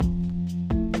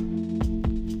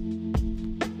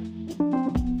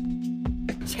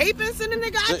papers in the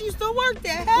nigga? I used to work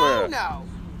there. Hell no.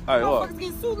 All right, look. Motherfuckers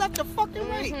getting sued left the fucking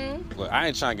way. Look, I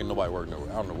ain't trying to get nobody work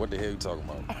nowhere. I don't know what the hell you talking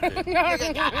about.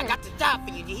 I got the job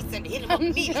for you. He said to hit him up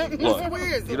immediately. Look,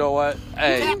 Where is it? you know what?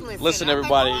 Hey, Chaplain listen, Center.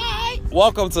 everybody. I'm like, all right.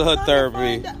 Welcome to Hood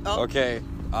Therapy. Oh. Okay.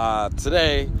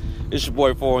 Today, it's your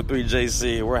boy 413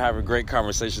 JC. We're having a great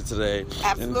conversation today.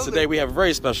 Absolutely. And today we have a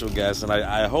very special guest. And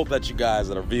I hope that you guys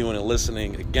that are viewing and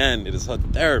listening, again, it is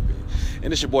Hood Therapy.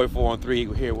 And it's your boy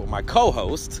 413 here with my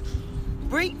co-host.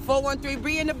 Bree, 413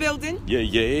 Bree in the building.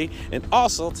 Yeah. And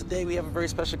also, today we have a very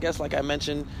special guest, like I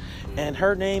mentioned. And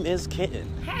her name is Kitten.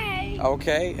 Hey.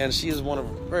 Okay. And she is one of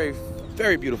a very,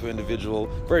 very beautiful individual,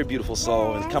 very beautiful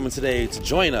soul, and coming today to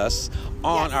join us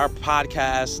on our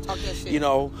podcast. Talk that shit. You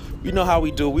know how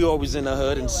we do. We always in the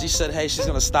hood, and she said, hey, she's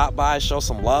gonna stop by, show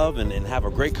some love, and have a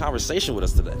great conversation with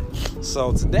us today.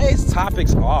 So today's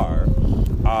topics are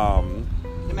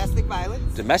Domestic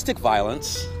violence. domestic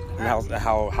violence. And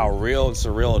how real and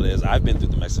surreal it is. I've been through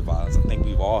domestic violence. I think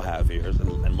we've all have here,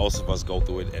 and most of us go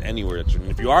through it anywhere.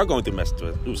 If you are going through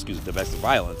domestic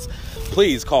violence,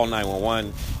 please call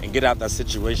 911 and get out that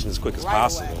situation as quick as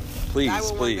possible. Away.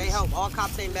 Please. They help. All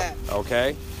cops ain't bad.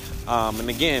 Okay. And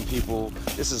again, people,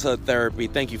 this is Hood Therapy.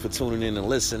 Thank you for tuning in and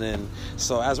listening.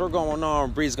 So as we're going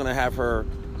on, Bree's gonna have her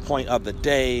point of the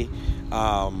day.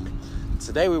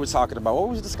 Today we were talking about, what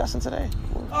were we discussing today?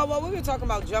 Oh, well, we were talking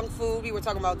about junk food. We were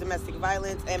talking about domestic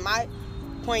violence. And my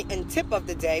point and tip of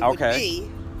the day would be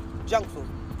junk food.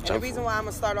 And the reason why I'm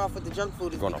going to start off with the junk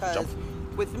food is because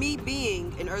with me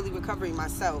being in early recovery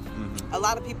myself, a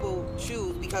lot of people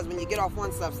choose because when you get off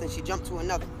one substance, you jump to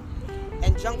another.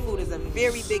 And junk food is a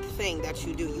very big thing that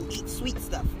you do. You eat sweet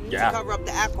stuff to cover up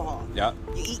the alcohol. Yeah.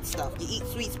 You eat stuff. You eat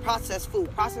sweets, processed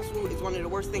food. Processed food is one of the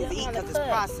worst things to eat because it's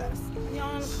processed. You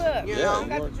don't want to cook. You know? You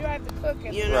got to drive to cook.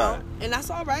 You know? And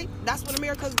that's all right. That's what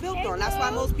America's built on. That's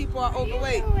why most people are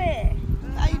overweight.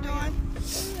 How you doing?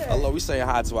 Hello, we say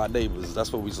hi to our neighbors.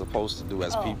 That's what we're supposed to do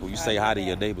as people. You say hi to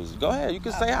your neighbors. Go ahead, you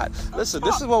can say hi. Listen,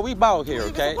 this is what we about here,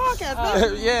 okay?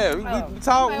 Yeah, we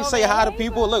talk, we say hi to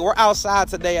people. Look, we're outside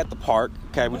today at the park.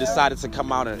 Okay, we decided to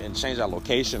come out and change our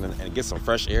location and get some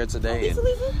fresh air today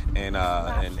and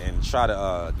try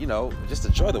to just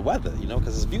enjoy the weather,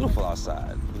 because it's beautiful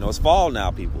outside. It's fall now,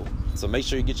 people. So make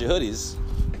sure you get your hoodies.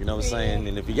 You know what I'm saying?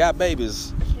 And if you got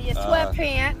babies, your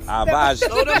sweatpants. I advise you.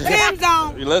 Throw them pants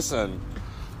on. Listen,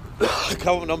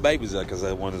 cover them babies up, because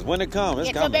when it comes,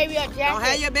 it's coming. Baby a jacket. Don't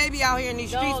have your baby out here in these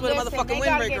streets with a motherfucking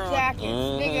windbreaker on.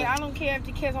 Nigga, I don't care if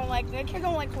the kids don't like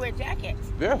to wear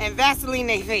jackets. Yeah. And Vaseline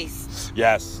their face.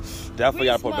 Yes, definitely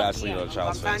gotta put Vaseline on a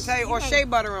child's I'm trying face. to tell you, or shea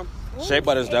butter them. Shea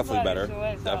butter is definitely better.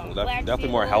 Definitely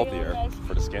more healthier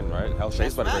for the skin, right? Shea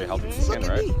butter is very healthy for the skin,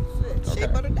 right? Shea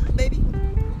butter, baby.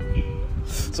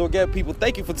 So again, people,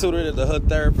 thank you for tuning in to Hood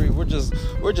Therapy. We're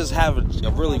just having a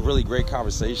really, really great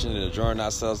conversation and enjoying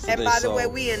ourselves today. And by the way,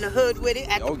 we in the hood with it,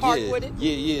 at the park with it.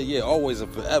 Yeah. Always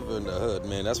and forever in the hood,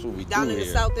 man. That's what we Down do in here.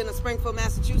 the south end of Springfield,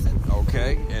 Massachusetts.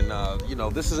 Okay, and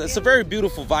it's a very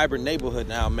beautiful, vibrant neighborhood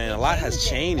now, man. A lot has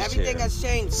changed. Everything has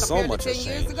changed. So much to 10 has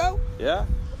years changed. ago? Yeah.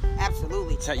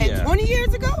 Absolutely. Yeah. And 20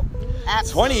 years ago?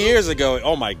 Absolutely. 20 years ago,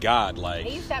 oh my God,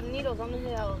 They used to have needles on the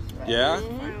hills. Right? Yeah?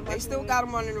 Mm-hmm. They still got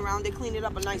them running around. They cleaned it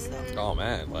up a nice stuff. Oh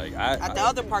man, at the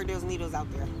other park, there's needles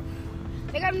out there.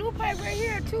 They got a new park right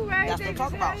here too, right? That's what I'm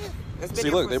talking about. See,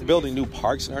 look, they're building new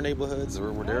parks in our neighborhoods.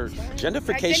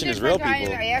 Gentrification is real, people.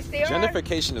 Yes, they are.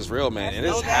 Gentrification is real, man, and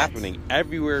it's happening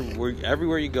everywhere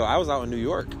you go. I was out in New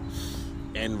York,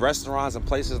 and restaurants and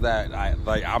places that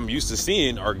I'm used to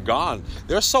seeing are gone.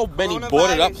 There's so many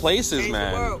boarded up places,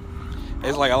 man.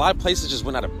 It's like a lot of places just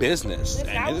went out of business,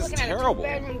 and it's terrible.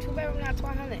 Two bedroom, now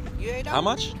 $1,200. How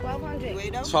much?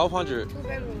 $1,200.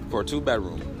 $1,200 for a two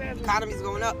bedroom. Economy's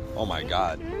going up. Oh my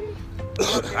God.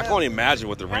 I can't imagine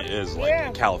what the rent is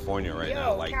in California right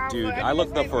now. Like, dude, I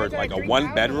looked up for like a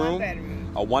one bedroom.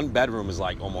 A one bedroom is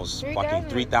like almost fucking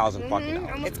 $3,000 fucking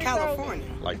dollars. It's California.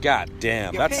 Like, god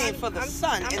damn, You're paying for the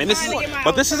sun. And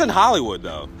this isn't Hollywood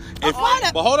though. But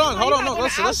hold on, no,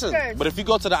 listen. But if you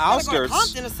go to the outskirts,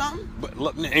 Compton or something.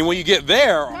 And when you get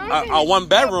there, a one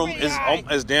bedroom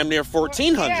is damn near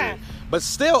 $1,400. But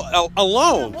still,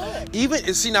 alone,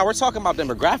 now we're talking about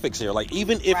demographics here. Like,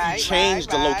 even if you change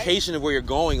the location of where you're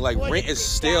going, like, rent is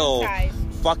still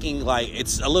fucking, like,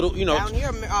 it's a little, Down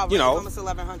here, almost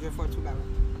 $1,100 for a two bedroom.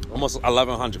 Almost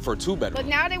 $1,100 for a two bedroom. But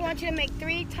now they want you to make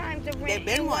 3 times the rent.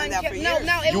 They've been wanting that for years.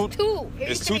 No, it was 2.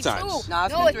 It's 2 times. No,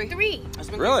 it's 3.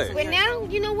 Really? But now,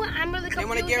 you know what? I'm really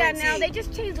confused that now they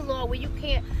just changed the law where you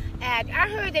can't add. I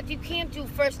heard that you can't do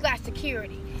first class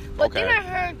security. But then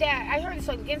I heard it's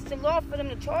against the law for them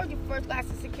to charge you first, last,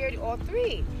 and security, all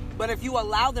three. But if you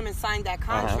allow them and sign that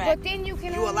contract, but then you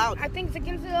can. allow it. I think it's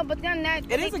against the law, but then that.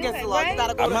 It is against the law. Right? You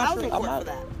gotta go to housing court for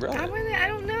that. Really? I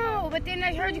don't know. But then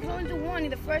I heard you can only do one,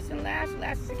 the first and last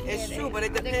security. It's true, but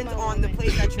it depends on the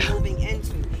place that you're moving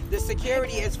into. The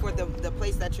security is for the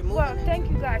place that you're moving into. Well, thank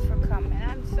you guys for coming.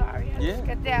 I'm sorry. I just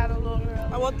got that a little early.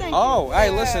 Oh, well, thank you. Oh, hey,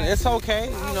 listen, it's okay.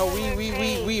 You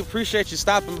know, we appreciate you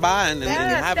stopping by and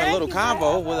having a little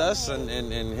convo with us and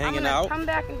hanging out. Come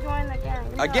back and join again.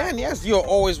 Again, yes, you're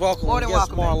always welcome. More than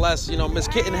welcome, more or less. You know, Miss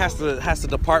Kitten has to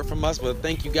depart from us, but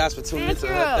thank you guys for tuning into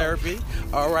her therapy.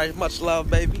 All right, much love,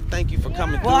 baby. Thank you for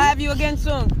coming through. We'll have you again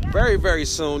soon. Very, very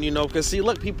soon, you know, because see,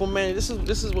 look, people, man, this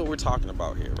is what we're talking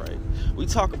about here, right? We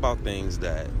talk about things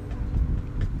that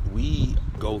we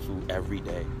go through every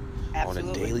day. Absolutely.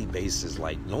 On a daily basis.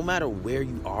 Like, no matter where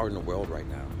you are in the world right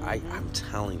now, I'm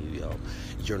telling you, yo,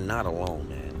 you're not alone,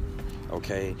 man.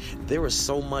 Okay? There is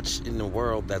so much in the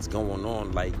world that's going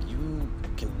on. Like, you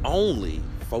can only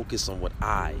focus on what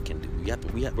I can do.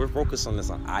 We're focused on this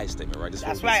on I statement, right?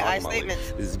 That's right, I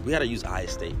statements. We got to use I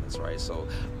statements, right? So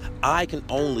I can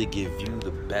only give you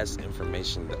the best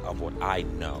information of what I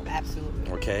know.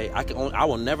 Absolutely. Okay? I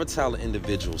will never tell an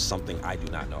individual something I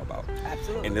do not know about.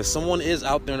 Absolutely. And if someone is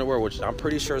out there in the world, which I'm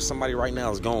pretty sure somebody right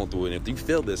now is going through it, and if you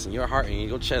feel this in your heart and in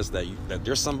your chest that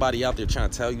there's somebody out there trying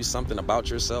to tell you something about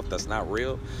yourself that's not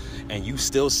real, and you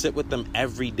still sit with them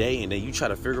every day, and then you try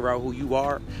to figure out who you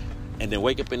are, and then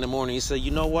wake up in the morning and say, you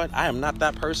know what? I am not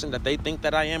that person that they think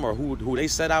that I am, or who they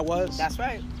said I was. That's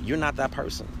right. You're not that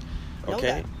person. Okay? Know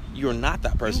that. You're not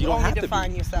that person. You don't have to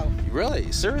define yourself.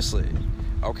 Really? Seriously.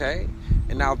 Okay?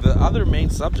 And now the other main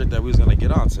subject that we was going to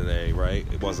get on today, right?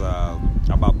 It was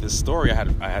about this story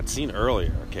I had seen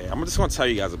earlier. Okay? I'm just going to tell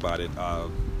you guys about it.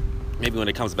 Maybe when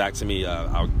it comes back to me,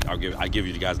 I'll give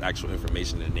you guys actual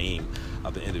information, the name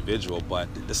of the individual. But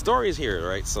the story is here,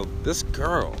 right? So this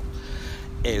girl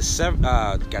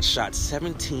got shot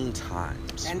 17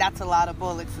 times. And that's a lot of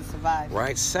bullets to survive.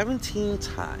 Right? 17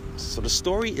 times. So the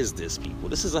story is this, people.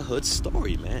 This is a hood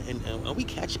story, man. And we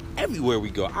catch it everywhere we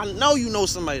go. I know you know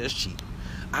somebody that's cheating.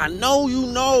 I know you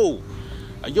know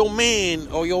your man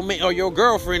or your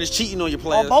girlfriend is cheating on your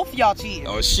player. Or both of y'all cheating.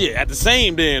 Oh, shit. At the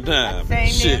same damn time. At the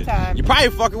same damn time. You probably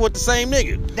fucking with the same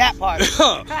nigga. That part.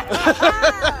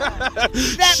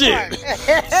 That shit.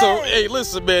 part. So, hey,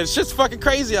 listen, man. Shit's fucking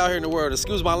crazy out here in the world.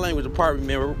 Excuse my language department,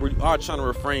 man. We are trying to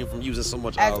refrain from using so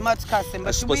much as much cussing.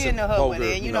 But we in the hood with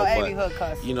it. And you know every hood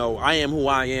cuss. You know, I am who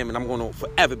I am, and I'm going to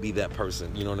forever be that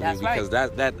person. You know what I mean? Because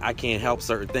that I can't help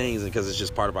certain things because it's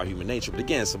just part of our human nature. But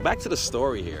again, so back to the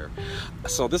story here.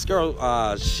 So this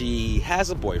girl, she has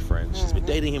a boyfriend. She's been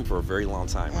dating him for a very long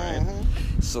time, right?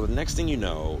 So the next thing you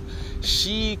know,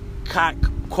 she caught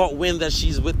wind that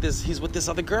he's with this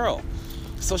other girl.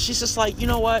 So she's just like, you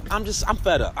know what? I'm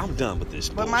fed up. I'm done with this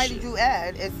bullshit. But might you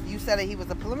add, if you said that he was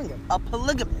a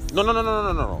polygamist.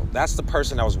 No. That's the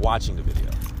person that was watching the video.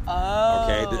 Oh.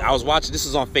 Okay, I was watching. This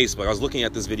is on Facebook. I was looking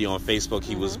at this video on Facebook.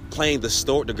 He was playing the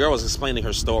story. The girl was explaining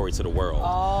her story to the world.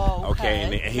 Oh. Okay,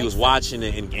 and he was watching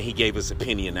it, and he gave his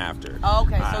opinion after. Oh,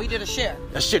 okay, so he did a share.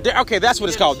 A share. Okay, that's what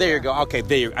it's called. There you go. Okay,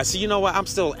 there. I see. You know what? I'm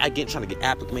still trying to get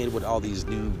acclimated with all these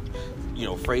new,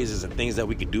 phrases and things that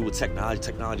we can do with technology.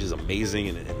 Technology is amazing,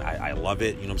 and I love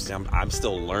it. You know what I'm saying? I'm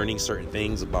still learning certain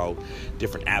things about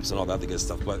different apps and all that other good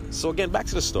stuff. But so again, back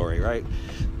to the story, right?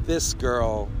 This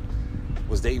girl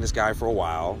was dating this guy for a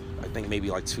while. I think maybe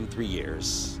like 2-3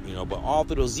 years. But all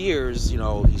through those years,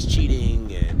 he's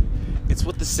cheating, and it's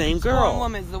with the same girl. Scoring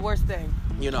woman is the worst thing.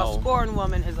 A scoring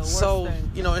woman is the worst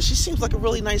thing. And she seems like a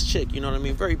really nice chick. You know what I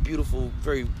mean? Very beautiful,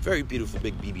 very, very beautiful,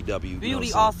 big BBW.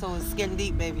 Beauty also is skin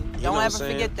deep, baby. Don't ever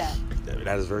forget that.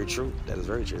 That is very true. That is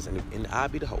very true. And I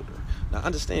be the holder. Now,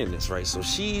 understand this, right? So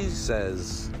she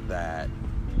says that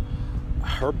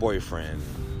her boyfriend,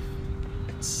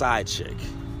 side chick,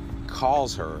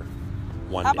 calls her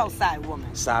one day. How about side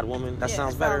woman? Side woman? That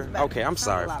sounds better? Okay, I'm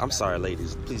sorry. I'm sorry,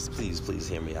 ladies. Please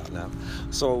hear me out now.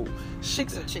 So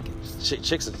chicks are chickens.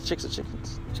 Chicks are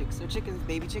chickens. Chicks are chickens.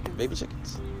 Baby chickens. Baby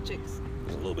chickens. Chicks.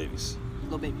 Little babies.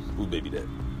 Little babies. Who's baby dad?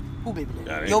 Who baby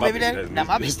dad? Your baby dad? Not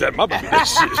my baby. That my baby dad.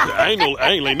 Shit. I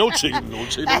ain't like no chicken. No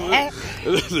chicken.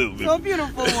 So a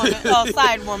beautiful woman. A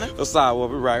side woman. A side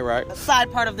woman. Right. A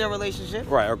side part of their relationship.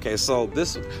 Right. Okay. So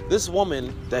this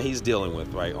woman that he's dealing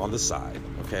with, right, on the side.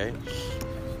 Okay.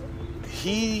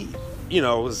 He,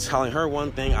 was telling her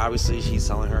one thing. Obviously, she's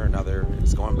telling her another.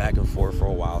 It's going back and forth for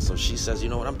a while. So she says, you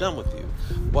know what, I'm done with you.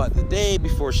 But the day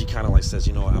before, she kind of like says,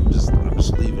 you know what, I'm just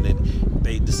leaving it.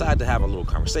 They decide to have a little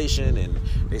conversation, and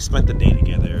they spent the day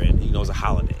together, and it was a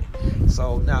holiday.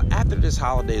 So now after this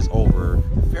holiday is over,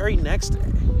 very next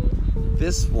day,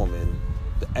 this woman,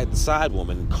 the side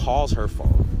woman, calls her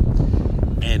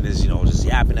phone and is, just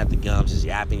yapping at the gums, just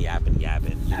yapping.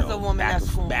 As a woman,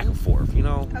 back and forth,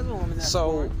 As a woman,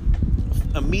 so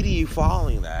immediately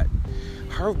following that,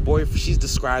 her boyfriend, she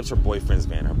describes her boyfriend's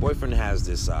van. Her boyfriend has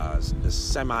this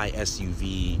semi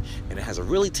SUV, and it has a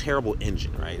really terrible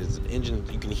engine, right? It's an engine.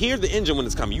 You can hear the engine when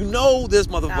it's coming. This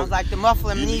motherfucker. Sounds like the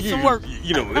muffler needs some work.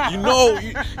 You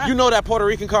know that Puerto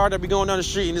Rican car that be going down the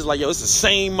street and it's like, yo, it's the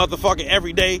same motherfucker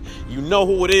every day. You know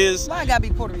who it is. Why I gotta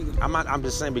be Puerto Rican? I'm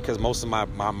just saying because most of my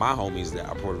homies that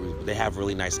are Puerto Rican, they have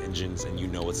really nice engines, and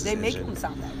it's they an make engine. them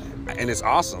sound that way. And it's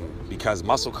awesome because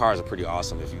muscle cars are pretty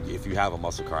awesome. If you have a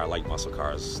muscle car, I like muscle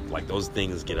cars. Like, those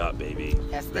things get up, baby.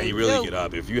 Yes, they really get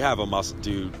up. If you have a muscle,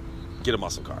 dude, get a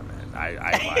muscle car, man. I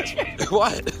advise.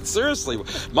 What? Seriously,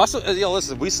 muscle.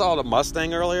 Listen, we saw the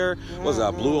Mustang earlier. Was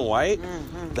blue and white?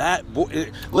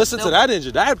 Mm-hmm. Listen to that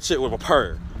engine. That shit was a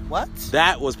purr. What?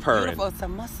 That was purring. Beautiful. It's a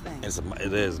Mustang.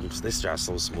 It is. They start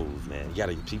so smooth, man. You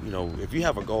gotta, if you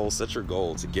have a goal, set your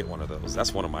goal to get one of those.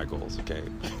 That's one of my goals. Okay,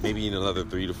 maybe in another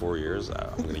 3 to 4 years,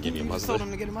 I'm gonna give you a Mustang. You told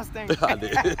him to get a Mustang. I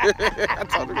did. I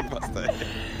told him to get a Mustang.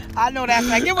 I know that's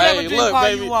right. Get whatever dream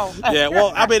car you want. Yeah.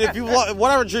 Well, I mean, if you want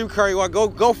whatever dream car you want,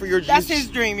 go for your dream. That's his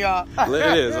dream, y'all.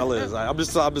 It is. I'm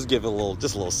just giving a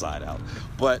little side out.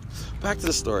 But back to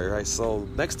the story, right? So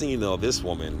next thing you know, this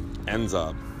woman ends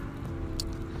up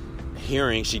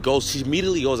hearing. She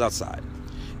immediately goes outside,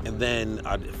 and then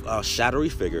a shadowy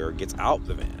figure gets out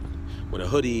the van with a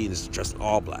hoodie and is dressed in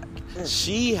all black.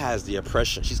 She has the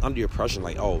impression, she's under the impression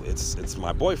like, oh, it's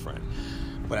my boyfriend.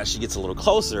 But as she gets a little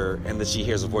closer, and then she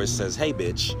hears a voice that says, hey,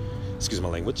 bitch, excuse my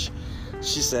language,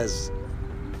 she says,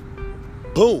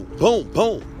 boom, boom,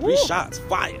 boom, 3 shots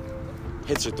fired,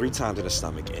 hits her 3 times in the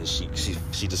stomach, and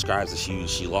she describes that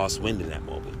she lost wind in that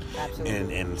moment.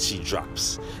 Absolutely. And she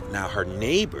drops. Now her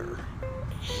neighbor,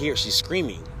 here she's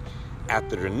screaming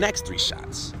after the next 3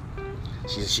 shots.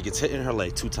 She gets hit in her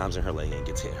leg 2 times in her leg and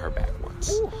gets hit her back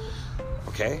once. Ooh.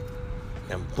 Okay?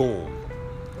 And boom.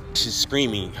 She's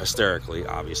screaming hysterically,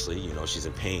 obviously. She's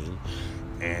in pain.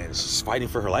 And she's fighting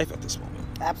for her life at this moment.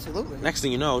 Absolutely. Next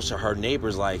thing you know, her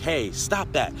neighbor's like, hey,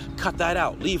 stop that. Cut that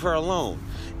out. Leave her alone.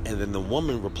 And then the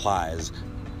woman replies,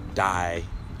 die,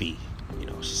 B.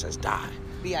 She says, die.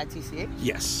 B-I-T-C-H?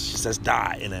 Yes. She says,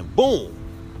 die. And then boom.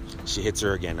 She hits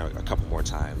her again a couple more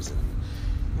times.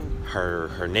 And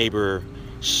her neighbor,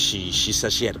 she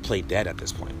says she had to play dead at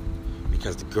this point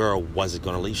because the girl wasn't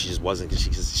going to leave. She just wasn't.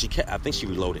 I think she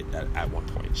reloaded at one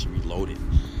point. She reloaded.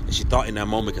 And she thought in that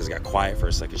moment, because it got quiet for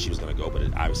a second, she was going to go, but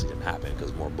it obviously didn't happen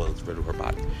because more bullets riddled her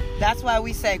body. That's why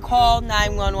we say call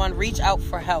 911, reach out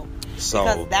for help.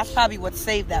 Because that's probably what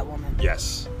saved that woman.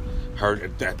 Yes.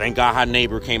 Thank God her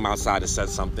neighbor came outside and said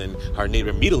something. Her neighbor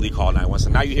immediately called 911. So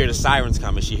now you hear the sirens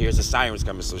coming. She hears the sirens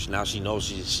coming. So now she knows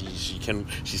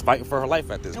she's fighting for her life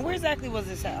at this point. And where exactly was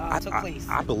this took place?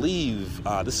 I believe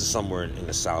this is somewhere in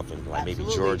the South, in maybe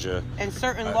Georgia. And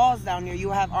certain laws down there,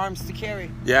 you have arms to carry.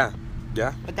 Yeah.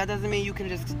 But that doesn't mean you can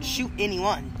just shoot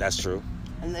anyone. That's true.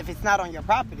 And if it's not on your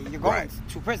property, you're going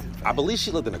to prison. I believe she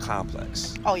lived in a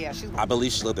complex. Oh, yeah. I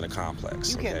believe she lived in a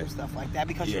complex. You can't do stuff like that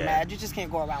because you're mad. You just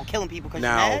can't go around killing people because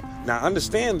you're mad. Now,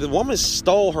 understand, the woman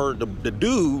stole the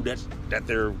dude that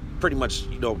they're pretty much,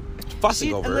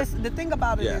 fussing over. Listen, the thing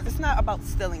about it is, it's not about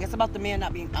stealing. It's about the man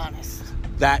not being honest.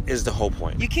 That is the whole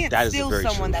point. You can't steal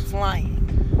someone that's lying.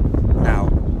 Now,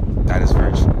 that is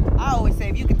very true. I always say,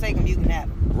 if you can take them, you can have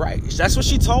them. Right. That's what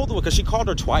she told her, because she called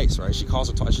her twice, right? She calls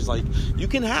her twice. She's like, you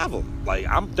can have them. Like,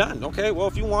 I'm done. Okay, well,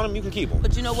 if you want them, you can keep them.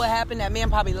 But you know what happened? That man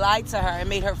probably lied to her and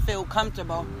made her feel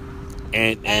comfortable.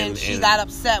 And she got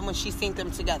upset when she seen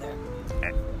them together.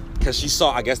 Because she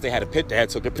saw, I guess they had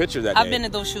took a picture that day. I've been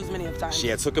in those shoes many times. She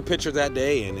had took a picture that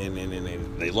day, and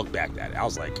they looked back at it. I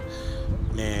was like,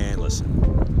 man,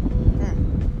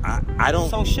 listen. I don't...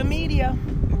 Social media.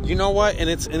 You know what? And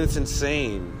it's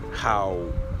insane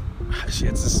how... It's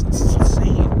insane.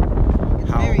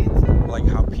 It's very insane. Like,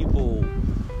 how people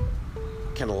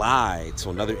can lie to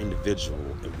another individual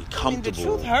and be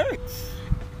comfortable. The truth hurts.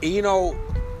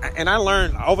 And I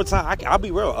learned over time, I'll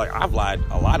be real, like, I've lied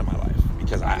a lot in my life.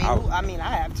 Because I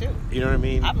have too. You know what I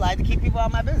mean? I've lied to keep people out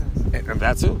of my business. And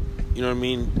that too. You know what I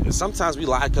mean? Sometimes we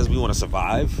lie because we want to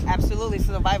survive. Absolutely,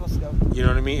 survival skill. You know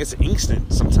what I mean? It's an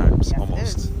instinct sometimes,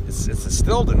 almost. It's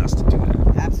instilled in us to do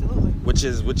that. Absolutely. Which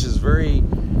is very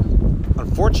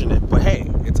unfortunate, but hey,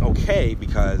 it's okay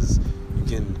because you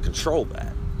can control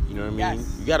that. You know what I mean?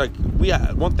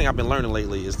 Yes. One thing I've been learning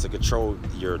lately is to control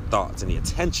your thoughts and the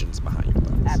intentions behind your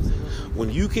thoughts. Absolutely.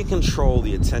 When you can control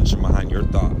the attention behind your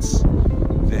thoughts,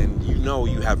 then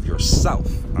you have yourself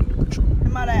under control.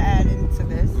 might add into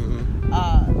this.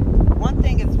 One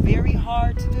thing it's very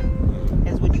hard to do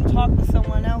is when you talk to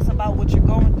someone else about what you're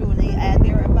going through and they add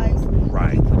their advice.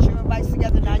 Right. You put your advice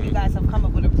together. Now you guys have come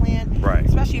up with a plan. Right.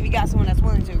 Especially if you got someone that's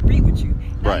willing to agree with you.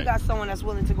 Now Right. you got someone that's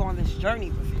willing to go on this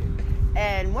journey with you.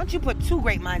 And once you put two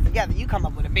great minds together, you come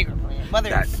up with a bigger plan,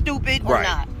 whether it's stupid or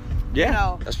not. Yeah, you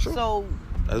know? that's true. So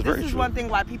this is one thing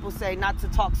why people say not to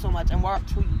talk so much and watch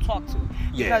who you talk to.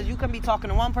 Because you can be talking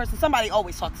to one person. Somebody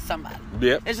always talks to somebody.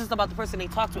 Yep. It's just about the person they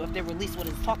talk to if they release what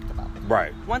is talked about.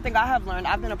 Right. One thing I have learned,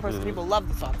 I've been a person people love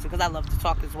to talk to because I love to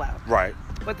talk as well. Right.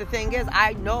 But the thing is,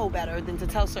 I know better than to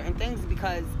tell certain things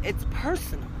because it's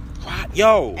personal.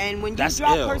 Yo, and when you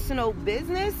drop personal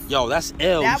business, that's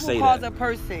ill. That will cause a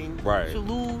person right. to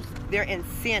lose their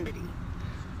insanity.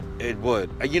 It would.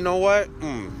 You know what?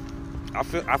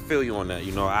 I feel you on that.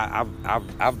 You know,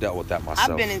 I've dealt with that myself.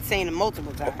 I've been insane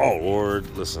multiple times. Oh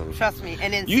Lord, listen. Trust me,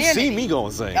 and insanity. You see me go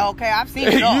insane. Okay, I've seen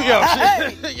it all.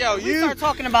 We start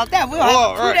talking about that. We'll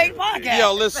have a 2-day podcast.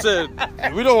 Yo, listen.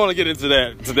 We don't want to get into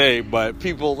that today, but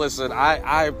people, listen.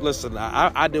 I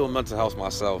deal with mental health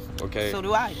myself. Okay. So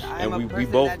do I. And we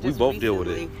both deal with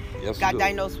it. Yes, got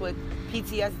diagnosed with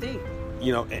PTSD.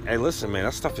 You know, and listen, man,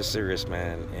 that stuff is serious,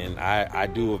 man. And I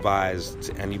do advise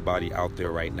to anybody out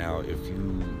there right now, if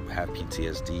you have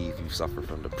PTSD, if you suffer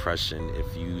from depression,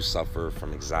 if you suffer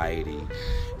from anxiety,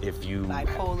 if you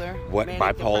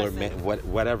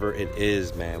whatever it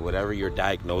is, man, whatever your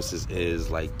diagnosis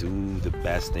is, like, do the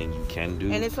best thing you can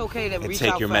do. And it's okay to reach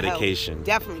take out your for medication. Help.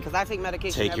 Definitely, because I take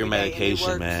medication. Take your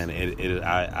medication, man. It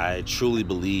I truly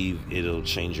believe it'll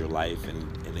change your life.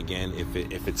 And again,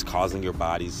 if it's causing your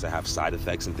bodies to have side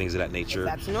effects and things of that nature,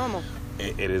 that's normal.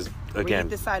 It is, again,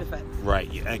 read the side effects. Right.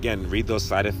 Again, read those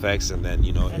side effects, and then,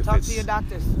 you know, and talk to your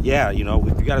doctors. Yeah, you know,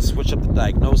 if you got to switch up the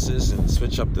diagnosis and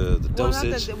switch up the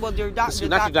dosage. Not your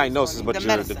not the diagnosis, but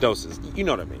the doses. You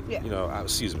know what I mean? Yeah. You know,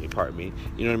 pardon me.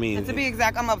 You know what I mean? And to be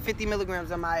exact, I'm up 50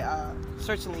 milligrams on my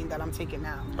sertraline that I'm taking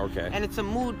now. Okay. And it's a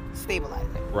mood stabilizer.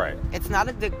 Right. It's not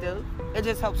addictive. It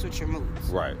just helps with your moods.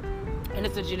 Right. And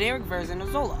it's a generic version of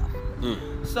Zoloft.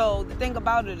 So the thing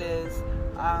about it is,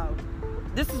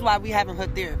 this is why we have in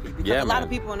hood therapy, because a lot of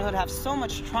people in the hood have so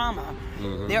much trauma.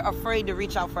 They're afraid to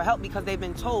reach out for help because they've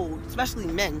been told, especially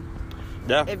men,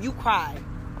 if you cry,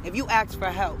 if you ask for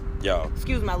help,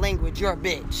 excuse my language, you're a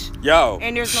bitch.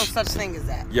 And there's no such thing as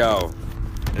that.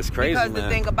 It's crazy, because the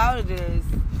thing about it is,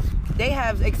 they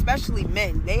have, especially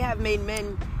men, they have made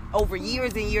men over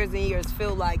years and years and years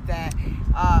feel like that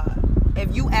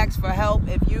if you ask for help,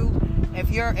 if you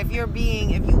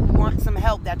want some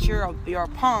help, that you're a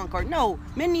punk, or no,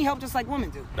 men need help just like women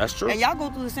do. That's true. And y'all go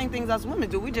through the same things as women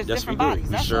do. We just different bodies.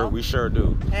 We sure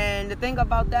do. And the thing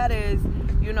about that is,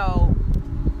 you know,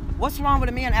 what's wrong with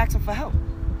a man asking for help?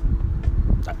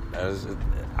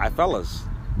 Fellas,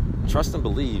 trust and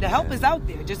believe. The help is out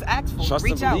there. Just ask for it. Trust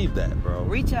and believe that, bro.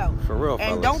 Reach out. For real,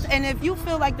 fellas. And if you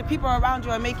feel like the people around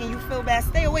you are making you feel bad,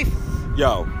 stay away from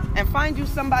them. And find you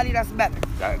somebody that's better.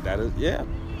 That is,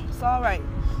 it's all right.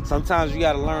 Sometimes you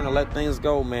got to learn to let things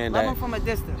go, man. Love them from a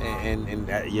distance. And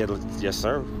that, yes,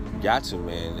 sir. Got to,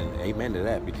 man. And amen to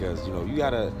that, because, you know, you got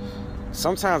to.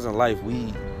 Sometimes in life,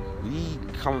 we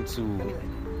come to.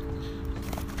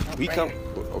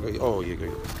 Okay. Oh, yeah.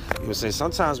 You were saying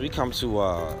sometimes we come to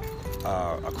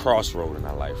a crossroad in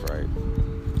our life, right?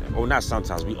 Or not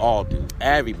sometimes. We all do.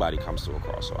 Everybody comes to a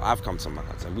crossroad. I've come to mine,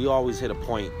 and we always hit a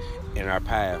point in our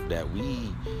path that we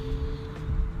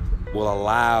will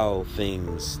allow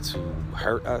things to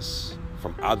hurt us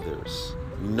from others,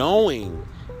 knowing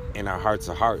in our hearts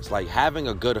of hearts, like, having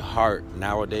a good heart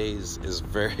nowadays is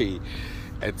very,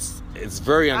 it's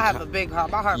very I have a big heart.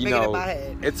 My heart bigger than my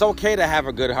head. It's okay to have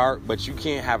a good heart, but you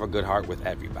can't have a good heart with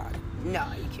everybody. No,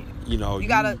 you can't. You know, you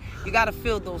gotta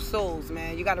feel those souls,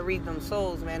 man. You gotta read them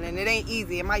souls, man. And it ain't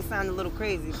easy. It might sound a little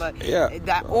crazy, but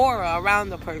that aura around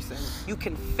the person, you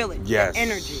can feel it. Yes. The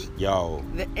energy.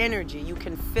 The energy, you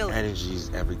can feel it. Energy is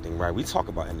everything, right? We talk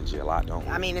about energy a lot, don't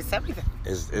we? I mean, it's everything.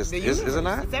 Is it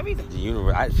not? It's everything. The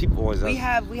universe. People always. We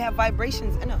have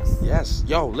vibrations in us. Yes.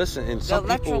 Listen, and some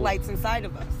the electrolytes inside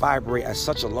of us vibrate at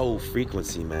such a low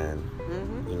frequency, man.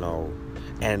 You know,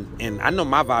 and I know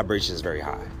my vibration is very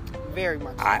high. Very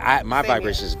much. My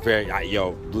vibration is very.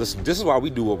 Listen. This is why we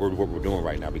do what we're doing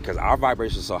right now, because our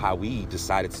vibration is so high. We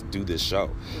decided to do this show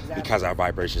because our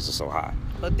vibrations are so high.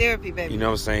 But therapy, baby. You know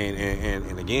what I'm saying?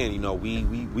 And again, you know,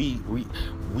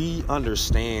 we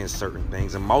understand certain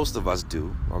things, and most of us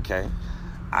do. Okay.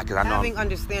 Having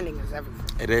understanding is everything.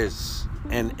 It is,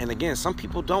 and again, some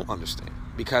people don't understand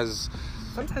because.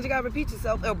 Sometimes you gotta repeat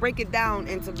yourself or break it down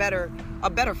into a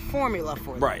better formula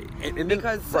for them. Right.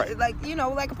 Because, like, you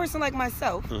know, like a person like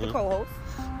myself, the co-host,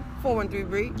 413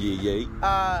 Bree.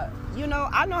 Yeah. You know,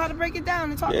 I know how to break it down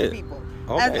and talk to people.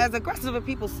 Okay. As aggressive as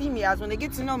people see me as, when they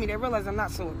get to know me, they realize I'm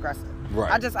not so aggressive.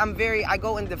 Right. I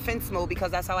go in defense mode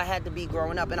because that's how I had to be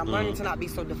growing up. And I'm learning to not be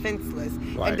so defenseless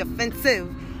and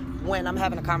defensive when I'm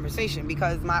having a conversation,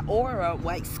 because my aura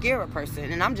might scare a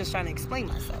person and I'm just trying to explain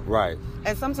myself. Right.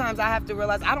 And sometimes I have to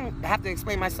realize I don't have to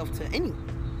explain myself to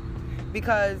anyone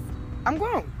because I'm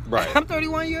grown. Right. I'm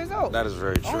 31 years old. That is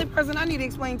very true. The only person I need to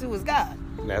explain to is God.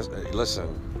 Listen,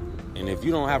 and if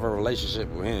you don't have a relationship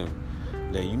with him,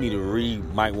 then you need to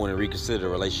might want to reconsider the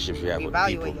relationships you have with people.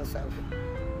 Evaluate yourself.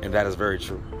 And that is very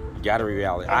true. You got to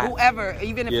reevaluate. Whoever,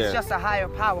 even if it's just a higher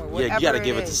power, whatever you got to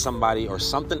give it to somebody or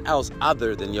something else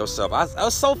other than yourself. I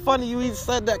was so funny you even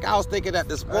said that. I was thinking that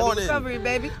this morning. Recovery,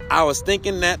 baby. I was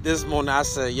thinking that this morning. I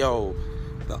said, yo,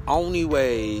 the only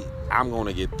way I'm going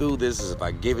to get through this is if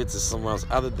I give it to someone else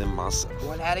other than myself.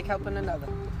 One addict helping another.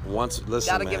 Listen,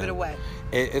 gotta give it away.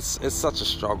 It's such a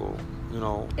struggle, you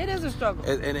know. It is a struggle.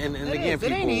 And again, people,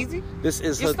 it ain't easy. This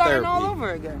is You're her starting therapy. all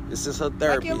over again. This is her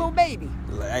therapy. Like your little baby.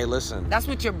 Hey, listen. That's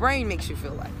what your brain makes you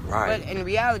feel like. Right. But in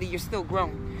reality, you're still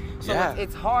grown. So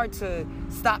it's hard to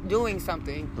stop doing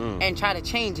something and try to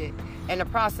change it in the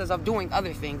process of doing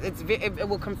other things. It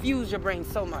will confuse your brain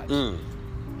so much.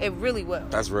 It really will.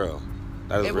 That's real.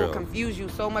 That is real. It will confuse you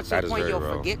so much to the point you'll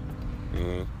forget.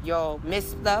 You'll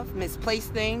miss stuff, misplace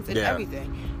things, and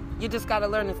everything. You just gotta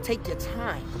learn to take your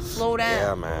time, slow down.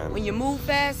 Yeah, man. When you move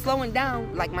fast, slowing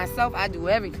down, like myself, I do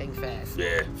everything fast.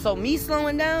 Yeah. So me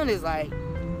slowing down is like,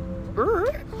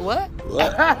 what?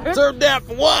 Turned down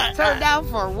for what? Turned down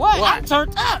for what? I'm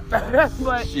turned up.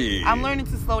 But Shit. I'm learning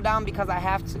to slow down because I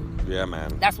have to. Yeah,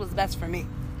 man. That's what's best for me.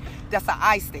 That's an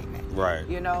I statement. Right.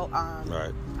 You know,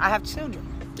 right. I have children.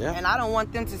 Yeah. And I don't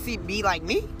want them to be like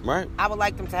me. Right. I would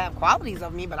like them to have qualities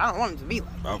of me, but I don't want them to be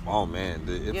like me. Oh man,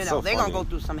 it's so they're funny. gonna go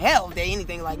through some hell if they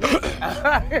anything like me.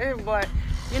 But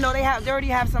you know, they already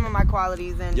have some of my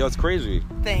qualities and it's crazy.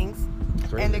 Things. It's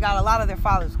crazy. And they got a lot of their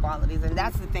father's qualities, and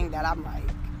that's the thing that I'm like,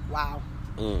 wow.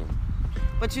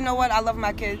 But you know what? I love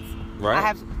my kids. Right. I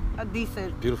have a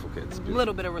decent, beautiful kids.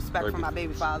 Little bit of respect for my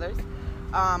baby fathers.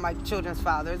 My children's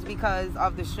fathers, because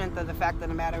of the strength of the fact of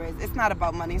the matter is, it's not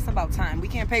about money, it's about time. We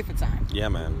can't pay for time. Yeah,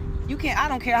 man. You can't. I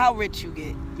don't care how rich you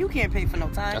get. You can't pay for no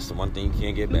time. That's the one thing you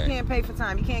can't get back. You can't pay for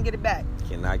time. You can't get it back.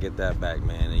 You cannot get that back,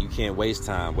 man. And you can't waste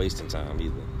time wasting time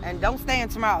either. And don't stay in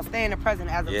tomorrow. Stay in the present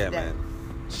as of today. Yeah, man.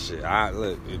 Shit.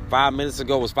 Look, 5 minutes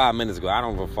ago was 5 minutes ago. I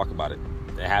don't give a fuck about it.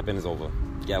 It happened. It's over.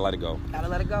 You gotta let it go. Gotta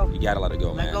let it go. You gotta let it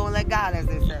go, man. Let go and let God, as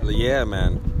they say. Yeah,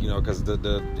 man. You know, because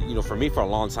for me, for a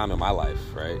long time in my life,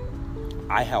 right,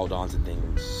 I held on to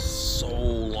things so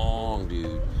long,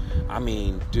 dude. I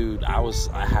mean, dude, I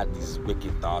had these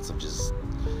wicked thoughts of just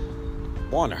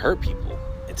wanting to hurt people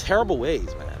in terrible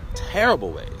ways, man.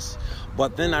 Terrible ways.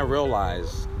 But then I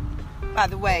realized. By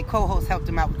the way, co-host helped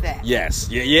him out with that. Yes.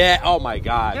 Yeah. Oh my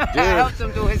God, dude. I helped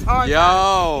him through his hard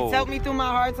times. He's helped me through my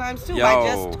hard times too by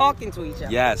just talking to each other.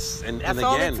 Yes. That's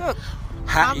all it took.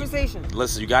 Conversation.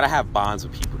 Listen, you gotta have bonds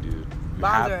with people, dude.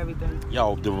 Bonds are everything.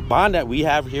 The bond that we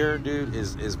have here, dude,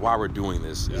 is why we're doing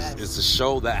this. Is to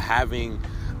show that having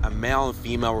a male and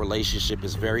female relationship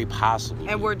is very possible.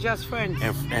 And we're just friends.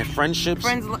 And friendships.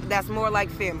 Friends, that's more like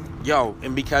family.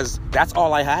 And because that's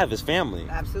all I have is family.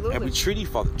 Absolutely. And we treat each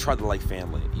other like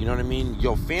family. You know what I mean?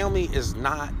 Your family is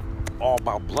not all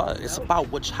about blood. It's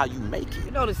about how you make it.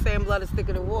 You know the same blood is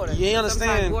thicker than water. You understand?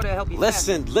 Sometimes water help you.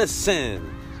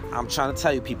 Listen. I'm trying to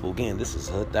tell you people, again, this is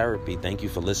Hood Therapy. Thank you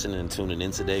for listening and tuning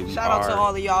in today. Shout out to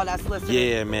all of y'all that's listening.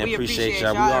 Yeah, man, we appreciate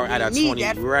y'all. We are at our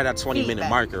 20-minute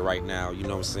marker right now, you know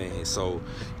what I'm saying? So,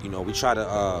 we try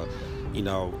to,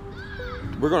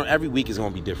 every week is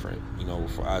going to be different,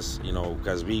 for us,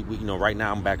 because we right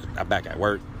now I'm back at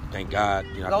work. Thank God,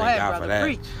 thank God for that.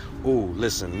 Preach. Ooh,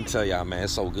 listen, let me tell y'all, man,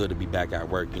 it's so good to be back at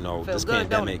work. This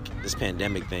pandemic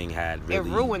thing had really...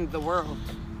 It ruined the world.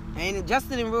 And it just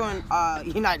didn't ruin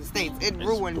the United States. It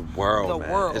ruined the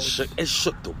world. It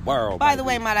shook the world. By the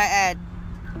way, might I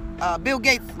add, Bill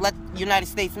Gates let the United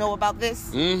States know about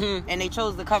this. And they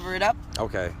chose to cover it up.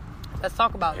 Okay. Let's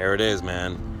talk about it. Here it is,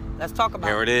 man. Let's talk about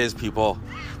it. Here it is, people.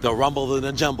 The rumble in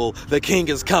the jumble. The king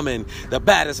is coming. The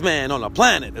baddest man on the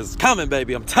planet is coming,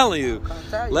 baby. I'm telling you.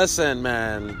 Listen,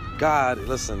 man. God,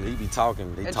 listen. He be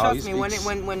talking. And trust me,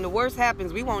 when the worst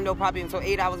happens, we won't know probably until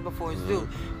 8 hours before it's due.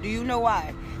 Do you know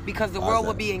why? Because the world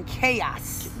will be in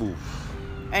chaos. Oof.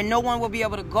 And no one will be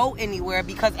able to go anywhere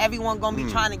because everyone going to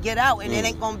be trying to get out and it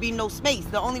ain't going to be no space.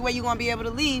 The only way you're going to be able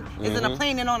to leave is in a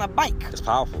plane and on a bike. It's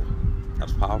powerful.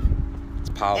 That's powerful. It's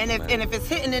powerful, and if it's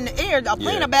hitting in the air, a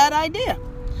plane a bad idea.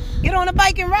 Get on a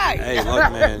bike and ride. Hey,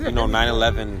 look, man.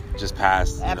 9/11 just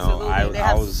passed. Absolutely. They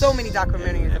have so many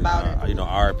documentaries about it.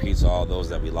 RIP to all those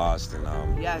that we lost, and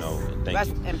yes.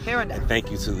 Rest in paradise. And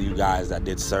thank you to you guys that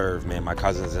did serve, man. My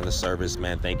cousins in the service,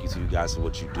 man. Thank you to you guys for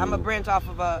what you do. I'm a branch off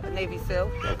of a Navy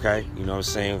SEAL. Okay, you know what I'm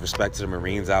saying. Respect to the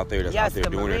Marines out there that's out there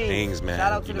doing their things, man.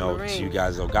 Shout out to the Marines. To you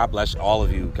guys, though. God bless all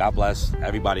of you. God bless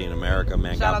everybody in America,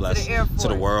 man. Shout God bless to the Air Force, to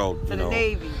the world, to the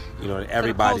Navy.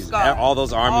 Everybody's, all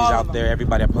those armies out there,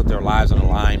 everybody that put their lives on the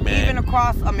line, man. Even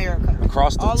across America.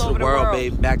 Across the world,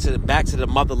 babe. Back to the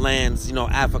motherlands,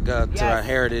 Africa, to our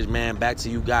heritage, man. Back to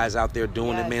you guys out there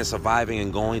doing it, man, surviving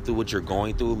and going through what you're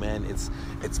going through, man. It's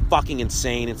fucking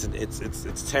insane.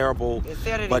 It's terrible.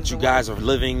 But you guys are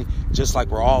living just like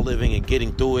we're all living and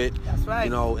getting through it. That's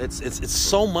right. It's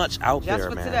so much out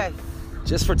there, man. Today.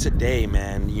 Just for today,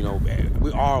 man,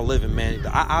 we are living, man.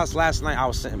 Last night I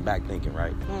was sitting back thinking,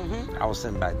 right? Mm-hmm. I was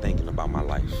sitting back thinking about my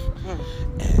life.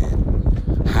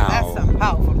 And how... That's something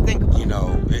powerful to think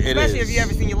about. Especially if you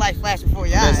ever seen your life flash before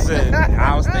your eyes. Listen,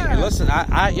 I was thinking,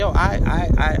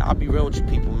 I'll be real with you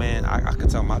people, man. I can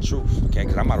tell my truth, okay?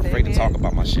 Because I'm not afraid to talk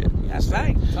about my shit. That's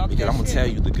right. Because I'm going to tell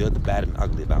you the good, the bad, and the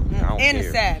ugly about me. I don't care. And the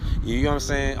sad. You know what I'm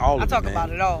saying? All of it, I talk about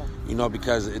it all.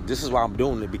 Because this is why I'm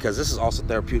doing it, because this is also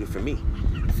therapeutic for me.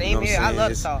 Same here. I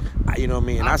love to talk. You know what I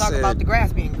mean? I'll talk about the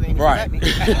grass being green. Right. For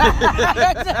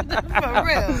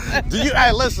real.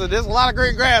 Hey, listen, there's a lot of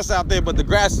green grass out there, but the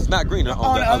grass is not greener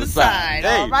on the other side.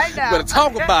 Hey, right now. You better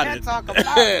talk about it.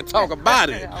 Talk about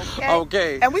it.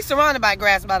 Okay. And we surrounded by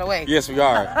grass, by the way. Yes, we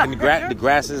are. And the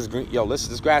grass is green. Yo,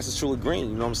 listen, this grass is truly green.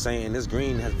 You know what I'm saying? And this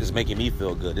green is making me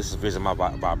feel good. This is raising my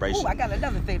vibration. Oh, I got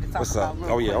another thing to talk about. What's up?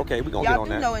 Oh, yeah, okay. We're going to get on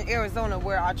that. Y'all do know in Arizona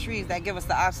where our trees that give us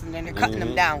the oxygen, and they're cutting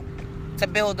them down to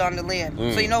build on the land.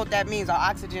 So you know what that means? Our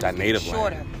oxygen is getting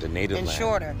shorter. The native and land.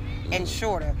 Shorter and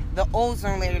shorter. The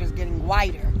ozone layer is getting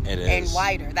wider and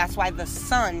wider. That's why the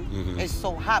sun is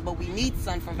so hot, but we need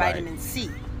sun for vitamin C.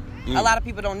 A lot of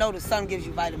people don't know the sun gives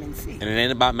you vitamin C. And it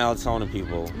ain't about melatonin,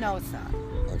 people. No, it's not.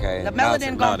 Okay. The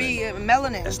melanin gonna be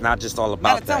melanin. It's not just all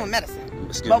about melatonin medicine.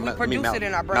 But we produce it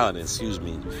in our brains. Melanin, excuse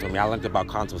me. For me, I learned about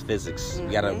quantum physics.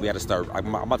 We gotta start.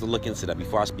 I'm about to look into that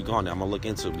before I speak on it. I'm gonna look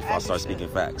into it before I start speaking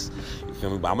facts. You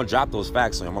feel me? But I'm gonna drop those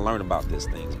facts, so I'm gonna learn about these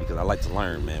things because I like to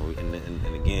learn, man.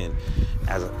 And again,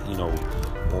 as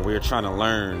when we're trying to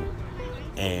learn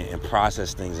and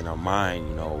process things in our mind,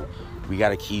 we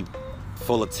gotta keep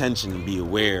full attention and be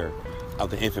aware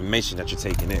of the information that you're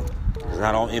taking in. Because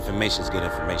not all information is good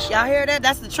information. Y'all hear that?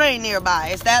 That's the train nearby.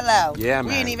 It's that loud. Yeah,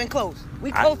 man. We ain't even close.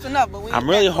 We close enough, but we ain't I'm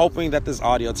really hoping that this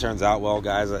audio turns out well,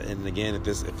 guys. And again, if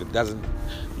it doesn't,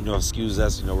 excuse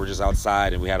us. We're just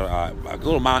outside and we had a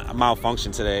little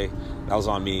malfunction today. That was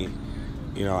on me.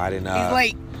 I didn't. He's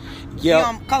late. Yeah.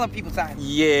 On color people time.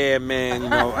 Yeah,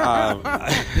 man.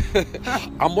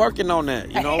 I'm working on that.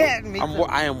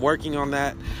 I am working on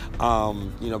that.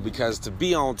 Because to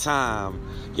be on time,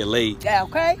 you're late. Yeah,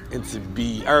 okay. And to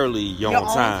be early, you're on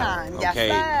time. Okay.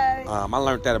 Yes, I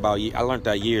learned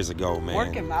that years ago,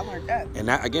 man. I learned that. And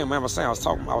that, again, man, I was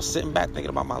sitting back thinking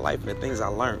about my life and the things I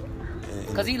learned.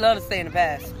 Because he loves to stay in the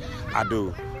past. I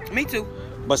do. Me too.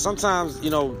 But sometimes,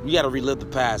 you got to relive the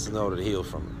past in order to heal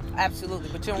from it. Absolutely,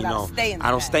 but you don't gotta stay in the past.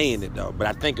 I don't stay in it though, but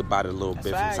I think about it a little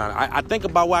bit right. from time. I think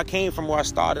about where I came from, where I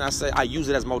started, and I say I use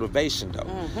it as motivation though.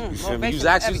 You feel me?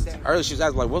 Earlier she was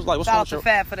asking what's wrong with your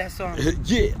Fab for that song.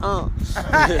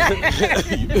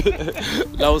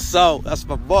 Loso, that's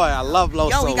my boy. I love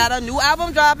Loso. Yo, we got a new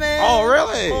album dropping. Oh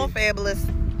really? Full Fabulous.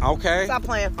 Okay. Stop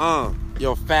playing.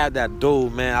 Yo, Fab, that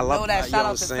dude, man. I love that. Shout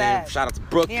out to Fab. Shout out to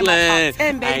Brooklyn. He in my top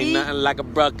 10, baby. Ain't nothing like a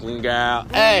Brooklyn girl.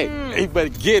 Hey, you better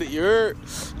get it. You heard? You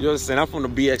know what I'm saying? I'm from the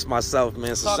BX myself,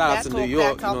 man. So shout out to New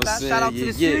York. You know what I'm saying? Shout out to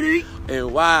the city.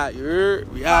 And why? You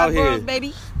heard? We out here.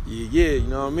 Baby. Yeah, you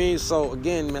know what I mean? So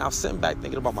again, man, I was sitting back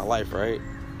thinking about my life, right?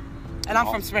 And I'm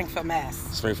from Springfield, Mass.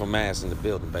 Springfield, Mass in the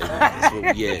building, baby. That's where we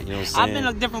at, you know what I'm saying? I've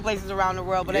been to different places around the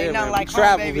world, but ain't nothing like home,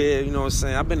 travel baby. here, you know what I'm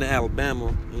saying? I've been to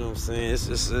Alabama, you know what I'm saying?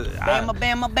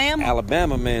 Bama.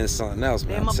 Alabama, man, is something else,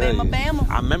 man. Bama.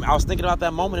 I remember I was thinking about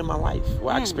that moment in my life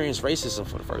where I experienced racism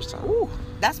for the first time. Ooh,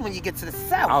 that's when you get to the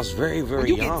South. I was very, very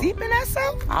young. You get deep in that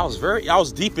South? I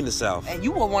was deep in the South. And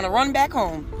you would want to run back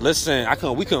home. Listen,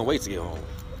 we couldn't wait to get home.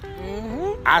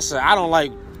 I said, I don't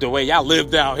like the way y'all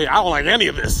lived out here. I don't like any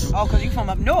of this. Oh, because you from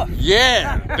up north.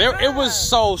 Yeah. It was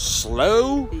so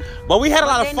slow. But we had a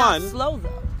lot of fun. Not slow, though.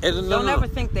 Don't ever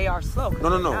think they are slow.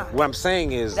 No. What I'm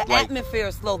saying is the atmosphere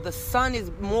is slow. The sun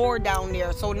is more down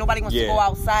there, so nobody wants to go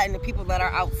outside. And the people that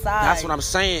are outside, that's what I'm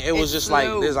saying. It was just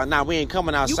slow. Nah, we ain't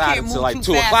coming outside until like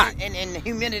 2 o'clock. And the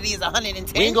humidity is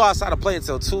 110. We ain't go outside to play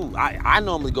until 2. I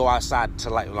normally go outside to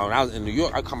like when I was in New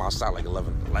York. I come outside like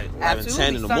 11,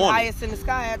 10 in the morning. Highest in the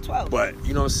sky at 12. But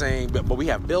you know what I'm saying. But we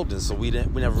have buildings, so we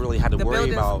never really had to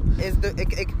worry about.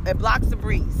 It blocks the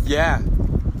breeze. Yeah.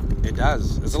 It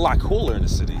does. It's a lot cooler in the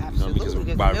city, because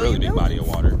we're by a really big body of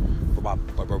water. We're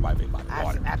by a big body of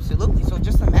water. Absolutely. So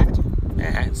just imagine.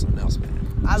 Manhattan's something else,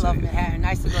 man. I love Manhattan.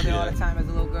 I used to go there all the time as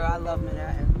a little girl. I love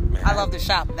Manhattan. I love to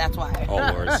shop. That's why. Oh,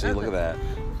 Lord. See, look at that.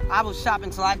 I will shop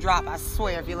until I drop. I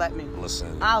swear, if you let me.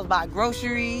 Listen. I'll buy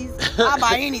groceries. I'll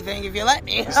buy anything if you let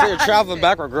me. You say you're traveling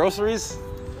back with groceries?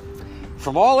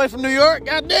 From all the way from New York?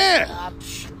 Goddamn.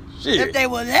 Shit. If they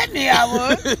would let me, I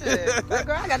would. Shit.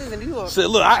 Girl, I got this in New York. Said,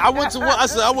 look, I went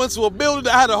to a building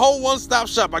that had a whole one-stop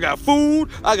shop. I got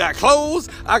food, I got clothes,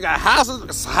 I got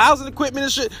housing equipment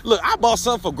and shit. Look, I bought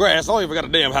something for grass. I don't even got a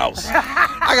damn house.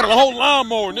 I got a whole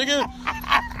lawnmower, nigga.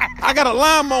 I got a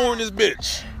lawnmower in this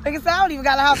bitch. Nigga, I don't even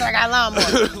got a house and I got a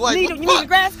lawnmower. Like, you need a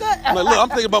grass cut? I'm like, look, I'm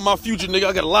thinking about my future, nigga.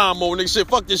 I got a lawnmower, nigga. Shit,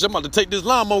 fuck this shit. I'm about to take this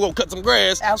lawnmower, go cut some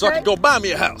grass so I can go buy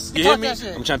me a house. You hear me?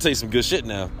 I'm trying to tell you some good shit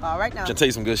now. All right now. I'm trying to tell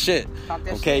you some good shit.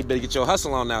 Okay, shit. Better get your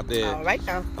hustle on out there. All right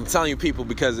now. I'm telling you, people,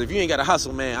 because if you ain't got a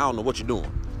hustle, man, I don't know what you're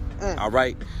doing. All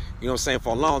right? You know what I'm saying? For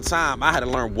a long time, I had to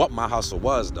learn what my hustle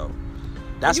was, though.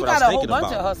 That's what I was thinking about. You got a whole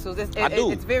bunch of hustles. I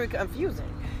do. It's very confusing.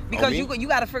 Because you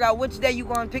got to figure out which day you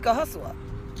going to pick a hustle up.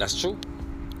 That's true.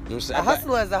 You know what I'm saying? A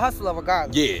hustler is a hustler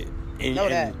regardless.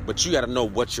 Yeah. But you got to know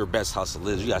what your best hustle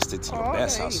is. You got to stick to your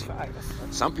best hustle.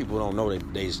 Some people don't know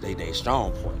they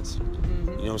strong points. You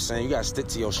know what I'm saying? You got to stick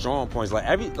to your strong points.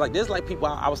 There's people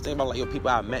I was thinking about, people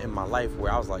I met in my life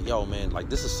where I was like, yo, man, like,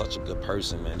 this is such a good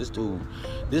person, man. This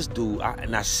dude,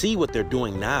 and I see what they're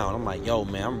doing now. And I'm like, yo,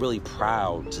 man, I'm really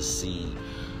proud to see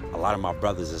a lot of my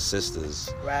brothers and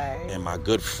sisters and my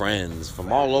good friends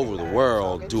from all over the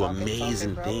world do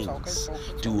amazing things.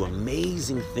 Do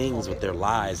amazing things with their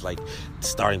lives, like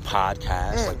starting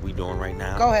podcasts like we doing right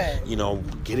now. Go ahead. You know,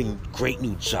 getting great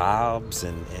new jobs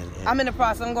and I'm in the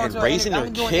process. I'm going to raising their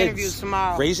I'm doing kids, interviews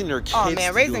tomorrow. Raising their kids. Oh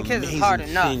man, raising kids is hard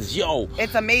enough. Yo,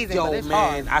 it's amazing, but it's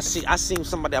hard. I seen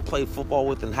somebody I played football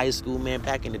with in high school, man.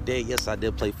 Back in the day, yes, I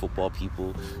did play football.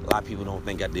 People, a lot of people don't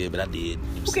think I did, but I did. You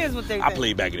know who cares what they think? I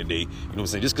played back in the day. You know what I'm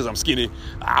saying? Just because I'm skinny,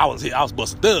 I was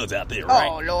busting thuds out there, right?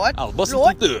 Oh Lord, I was busting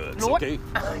thuds. Lord. Okay.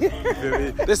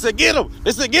 They said get him.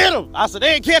 I said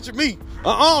they ain't catching me.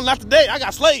 Not today. I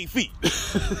got slave feet.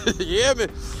 Yeah,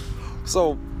 man.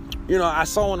 So, you know, I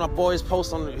saw one of my boys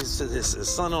post on his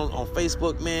son on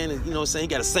Facebook, man, and, you know what I'm saying, he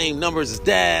got the same numbers as his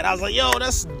dad. I was like, yo,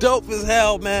 that's dope as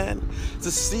hell, man,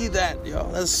 to see that, yo.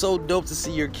 That's so dope to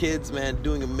see your kids, man,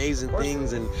 doing amazing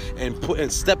things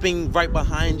and stepping right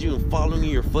behind you and following in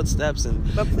your footsteps.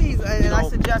 But please, and I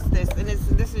suggest this, and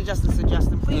this is just a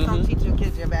suggestion, please don't teach your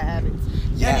kids your bad habits.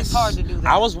 Yes. And it's hard to do that.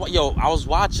 I was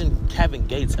watching Kevin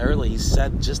Gates earlier. He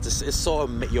said it's so,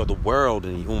 the world,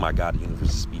 and oh my God, the universe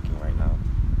is speaking right now.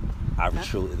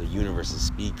 The universe is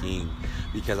speaking,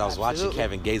 because I was watching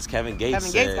Kevin Gates. Kevin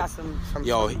Gates got some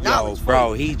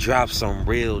bro, he dropped some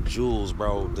real jewels,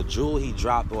 bro. The jewel he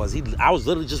dropped was I was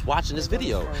literally just watching this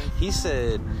video. He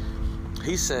said,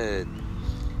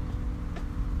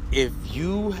 if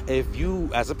you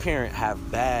as a parent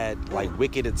have bad, like,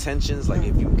 wicked intentions, like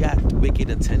if you got wicked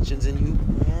intentions in you,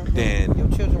 then your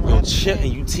children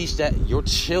and you teach that your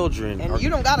children, and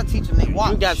you don't gotta teach them, they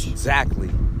watch. You got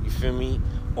exactly. You feel me?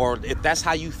 Or if that's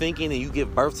how you thinking and you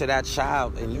give birth to that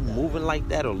child and you moving like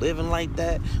that or living like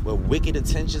that with wicked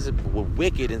intentions, and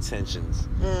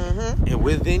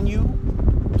within you,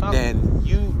 then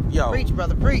preach,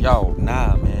 brother, preach. Yo,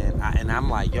 nah, man. And I'm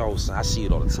like, yo, son, I see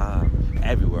it all the time.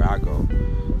 Everywhere I go,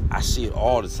 I see it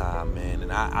all the time, man.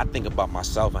 And I think about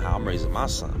myself and how I'm raising my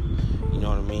son. You know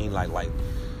what I mean? Like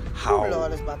how. Oh,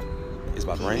 Lord, it's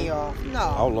about to rain? No.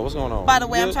 Oh, Lord, what's going on? By the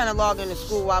way, I'm trying to log into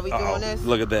school while we doing this.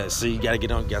 Look at that. See, you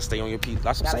gotta stay on your P's.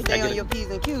 That's what I'm saying. Stay on your P's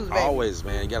and Q's, baby. Always,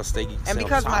 man. You gotta stay. And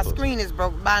because my screen is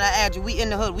broke, by the add you, we in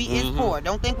the hood. We is poor.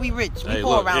 Don't think we rich. We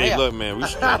poor around here. Look, man. We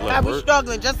struggling. We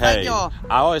struggling just like y'all.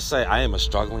 I always say I am a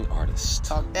struggling artist.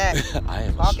 Talk that. I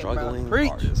am a struggling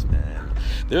artist, man.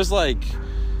 There's like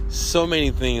so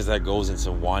many things that goes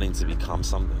into wanting to become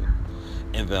something,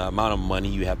 and the amount of money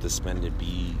you have to spend to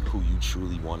be who you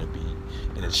truly want to be,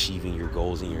 and achieving your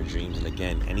goals and your dreams. And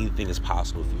again, anything is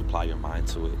possible if you apply your mind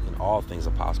to it, and all things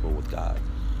are possible with God.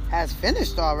 Has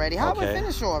finished already. How we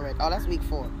finished already? Oh, that's week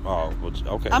 4. Oh, well,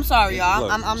 okay. I'm sorry, y'all.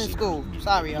 Look, I'm in school.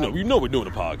 Sorry, y'all. You know we're doing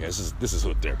a podcast. This is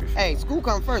hood therapy. Hey, school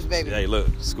come first, baby. Hey, look,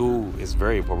 school is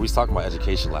very important. We was talking about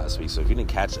education last week, so if you didn't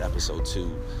catch episode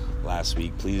 2 last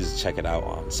week, please check it out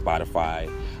on Spotify.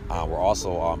 We're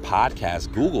also on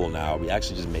podcast Google now. We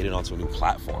actually just made it onto a new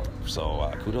platform.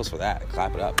 So kudos for that.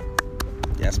 Clap it up.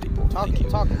 Yes, people. Talk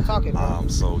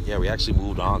it. So yeah, we actually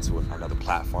moved on to another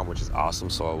platform, which is awesome.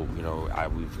 So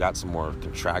we've got some more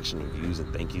traction and views,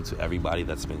 and thank you to everybody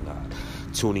that's been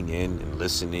tuning in and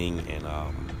listening, and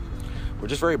we're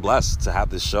just very blessed to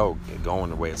have this show going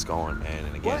the way it's going.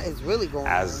 And again, what is really going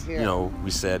as on here?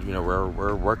 We said,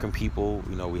 we're working people.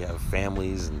 We have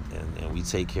families, and we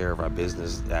take care of our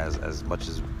business as much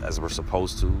as we're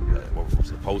supposed to. What we're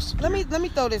supposed to do. Let me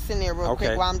throw this in there real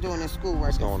quick while I'm doing this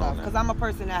schoolwork and stuff, because I'm a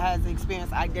person that has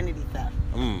experienced identity theft.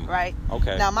 Right.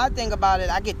 Okay. Now my thing about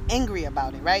it, I get angry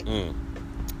about it. Right.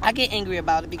 I get angry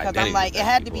about it because I'm like, it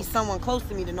had to be someone close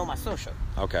to me to know my social.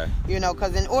 Okay.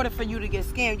 Because in order for you to get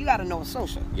scammed, you got to know a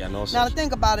social. Yeah, know a social. Now, the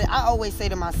thing about it, I always say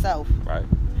to myself, right,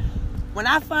 when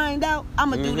I find out, I'm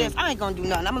going to do this. I ain't going to do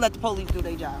nothing. I'm going to let the police do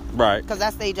their job. Right. Because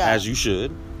that's their job. As you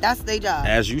should. That's their job.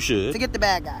 As you should. To get the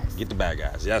bad guys. Get the bad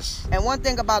guys, yes. And one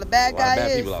thing about a bad guy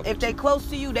is, if they close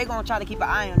to you, they're going to try to keep an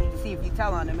eye on you to see if you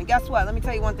tell on them. And guess what? Let me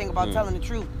tell you one thing about telling the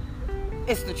truth.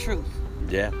 It's the truth.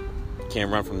 Yeah. Can't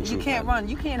run from the truth. You can't run.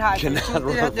 You can't hide from the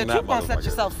truth. The truth gonna set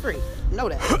yourself free. Know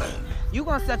that. You're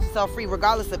gonna set yourself free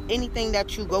regardless of anything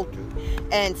that you go through.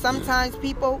 And sometimes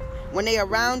people, when they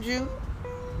around you,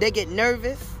 they get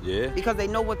nervous. Yeah. Because they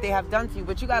know what they have done to you.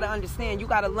 But you gotta understand, you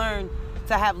gotta learn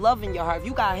to have love in your heart. If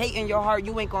you got hate in your heart,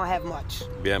 you ain't gonna have much.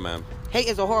 Yeah, man. Hate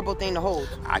is a horrible thing to hold.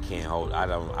 I can't hold. I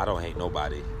don't hate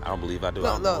nobody. I don't believe I do.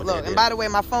 Look. And by the way,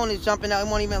 my phone is jumping out. It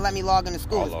won't even let me log into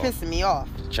school. It's pissing me off.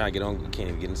 Trying to get on, can't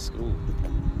even get into school.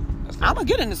 I'm gonna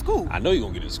get into school. I know you're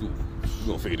gonna get into school. You're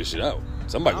gonna figure this shit out.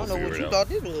 Somebody gonna figure it out. I don't know what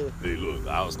you thought this was. Hey, look,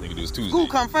 I was thinking this Tuesday. School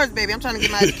come first, baby. I'm trying to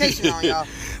get my education on, y'all.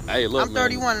 Hey, look, I'm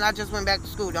 31 and I just went back to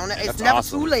school. It's That's never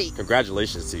awesome. too late.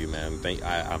 Congratulations to you, man. I'm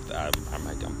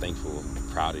thankful,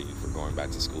 proud of you for going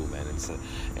back to school, man.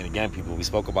 And again, people, we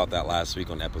spoke about that last week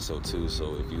on episode 2.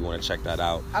 So if you want to check that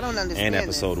out, I don't understand. And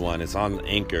episode 1, it's on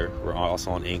Anchor. We're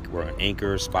also on Anchor. We're on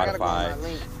Anchor, Spotify,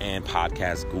 and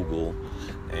podcast Google.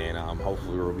 And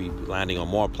hopefully we'll be landing on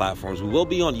more platforms. We will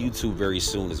be on YouTube very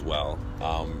soon as well.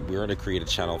 We're going to create a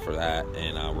channel for that,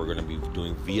 and we're going to be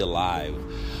doing via live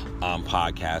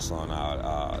podcasts on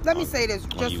Let me say this,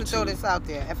 just to throw this out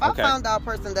there. If I found out a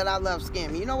person that I love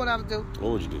scam me, you know what I would do?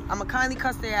 What would you do? I'm going to kindly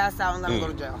cuss their ass out and let them go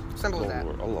to jail. Simple as that.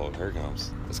 Oh, Lord, here it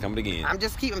comes. It's coming again. I'm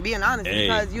just being honest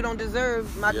because you don't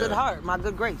deserve my good heart, my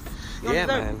good grace. You don't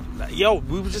deserve it. Yo,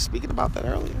 we were just speaking about that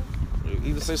earlier.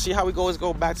 So see how we always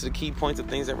go back to the key points of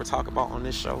things that we're talking about on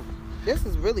this show? This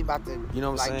is really about to, you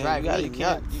know what I'm saying? drive me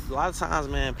nuts. A lot of times,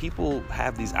 man, people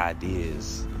have these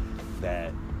ideas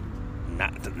that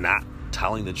not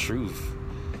telling the truth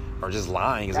or just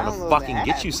lying is going to fucking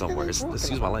get you somewhere.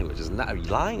 Excuse my language.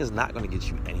 Lying is not going to get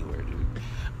you anywhere, dude.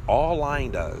 All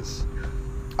lying does.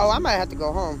 Oh, I might have to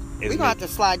go home. We're going to have to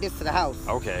slide this to the house.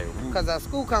 Okay. Because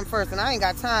school come first, and I ain't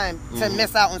got time to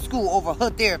miss out on school over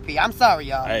hood therapy. I'm sorry,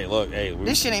 y'all. Hey, look,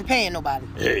 this shit ain't paying nobody.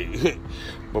 Hey,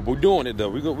 but we're doing it, though.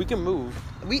 We can move.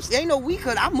 Ain't no we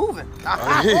could. I'm moving.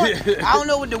 I don't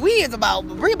know what the we is about,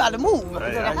 but we about to move.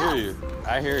 Hey,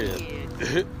 I hear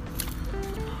you.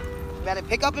 Better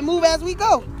pick up and move as we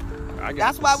go.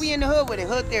 That's why we in the hood with it.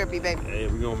 Hood therapy, baby. Hey,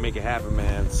 we're going to make it happen,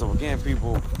 man. So, again,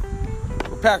 people,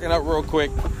 we're packing up real quick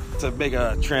to make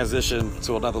a transition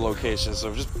to another location,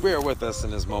 so just bear with us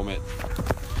in this moment.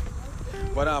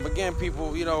 But again, people,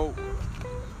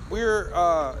 we're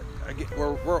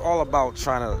all about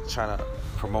trying to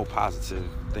promote positive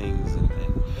things, and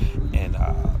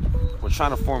we're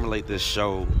trying to formulate this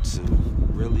show to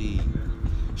really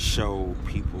show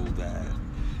people that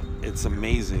it's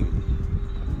amazing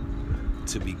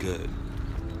to be good.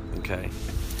 Okay,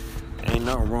 ain't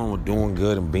nothing wrong with doing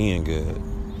good and being good,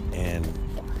 and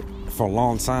for a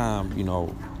long time,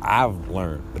 I've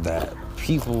learned that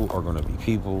people are going to be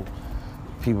people.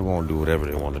 People are going to do whatever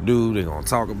they want to do. They're going to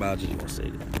talk about you. They're going to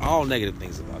say all negative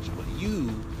things about you. But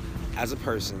you, as a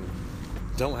person,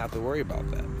 don't have to worry about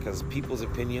that because people's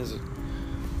opinions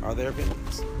are their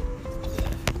opinions.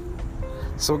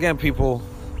 So again, people,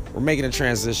 we're making a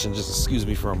transition. Just excuse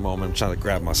me for a moment. I'm trying to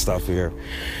grab my stuff here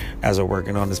as we're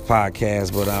working on this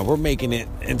podcast. But we're making it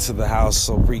into the house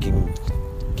so we can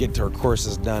get our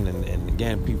courses done, and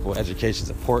again, people, education is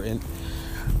important.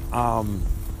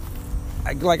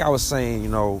 Like I was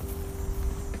saying,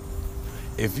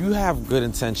 if you have good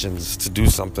intentions to do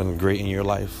something great in your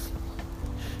life,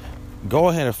 go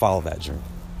ahead and follow that dream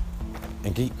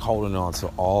and keep holding on to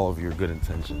all of your good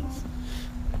intentions.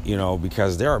 You know,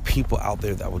 because there are people out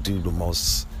there that will do the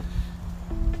most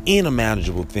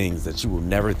unimaginable things that you will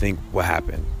never think will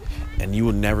happen. And you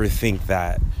will never think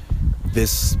that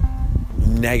this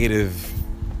negative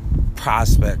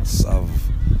prospects of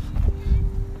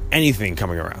anything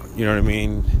coming around. You know what I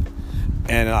mean?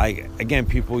 And like, again,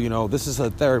 people, you know, this is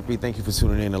Hood Therapy. Thank you for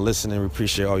tuning in and listening. We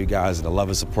appreciate all you guys and the love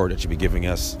and support that you be giving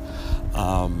us.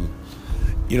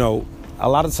 You know, a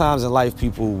lot of times in life,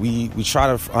 people, we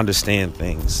try to understand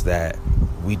things that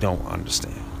we don't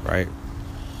understand, right?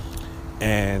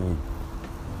 And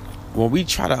when we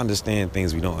try to understand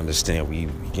things we don't understand, we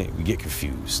get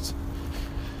confused.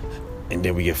 And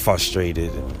then we get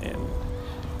frustrated and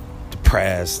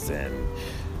depressed, and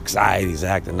anxiety's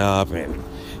acting up, and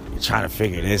you're trying to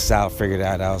figure this out, figure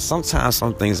that out. Sometimes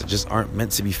some things just aren't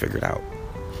meant to be figured out.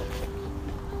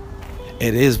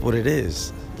 It is what it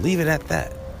is. Leave it at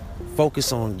that.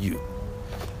 Focus on you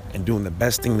and doing the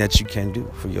best thing that you can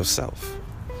do for yourself.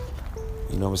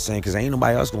 You know what I'm saying? Because ain't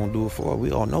nobody else going to do it for us.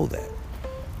 We all know that.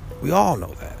 We all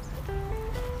know that.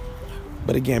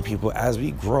 But again, people, as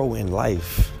we grow in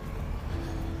life,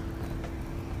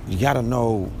 you got to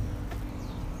know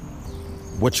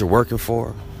what you're working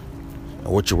for and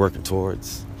what you're working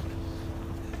towards.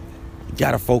 You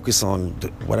got to focus on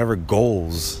whatever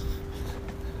goals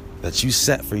that you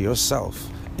set for yourself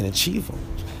and achieve them.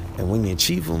 And when you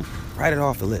achieve them, write it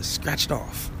off the list, scratch it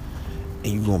off,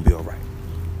 and you're going to be all right.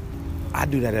 I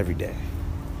do that every day.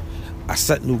 I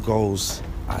set new goals,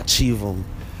 I achieve them,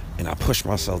 and I push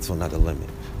myself to another limit,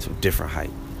 to a different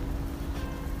height.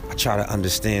 I try to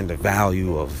understand the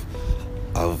value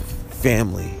of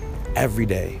family every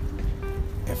day.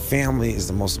 And family is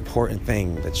the most important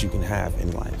thing that you can have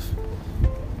in life.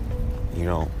 You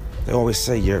know, they always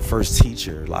say your first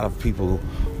teacher. A lot of people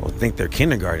will think they're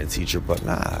kindergarten teacher, but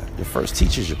nah, your first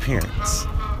teacher is your parents,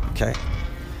 okay?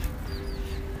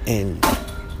 And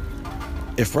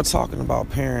if we're talking about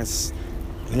parents,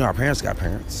 you know, our parents got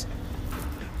parents,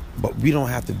 but we don't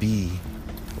have to be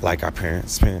like our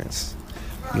parents.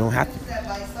 You don't have to.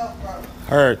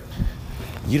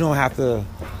 You don't have to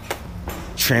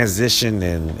transition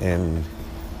and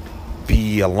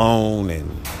be alone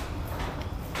and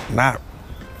not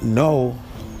know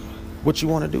what you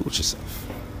want to do with yourself,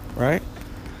 right?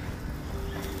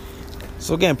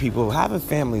 So again, people, having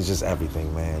family is just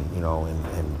everything, man. You know,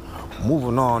 and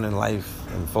moving on in life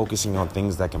and focusing on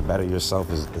things that can better yourself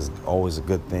is always a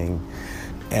good thing.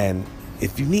 And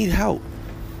if you need help,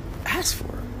 ask for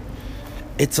it.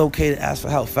 It's okay to ask for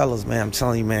help, fellas, man. I'm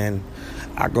telling you, man,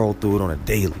 I go through it on a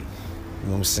daily. You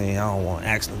know what I'm saying? I don't want to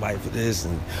ask nobody for this,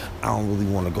 and I don't really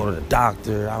want to go to the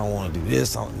doctor. I don't want to do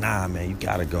this. Nah, man, you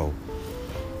got to go.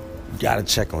 You got to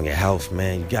check on your health,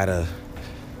 man. You got to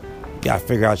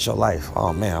figure out your life.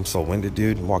 Oh, man, I'm so winded,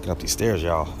 dude. I'm walking up these stairs,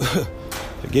 y'all.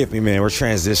 Forgive me, man. We're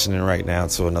transitioning right now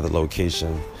to another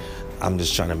location. I'm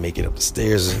just trying to make it up the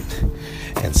stairs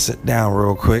and sit down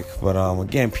real quick. But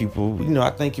again, people, you know, I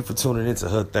thank you for tuning into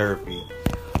Hood Therapy.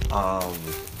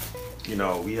 You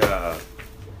know, we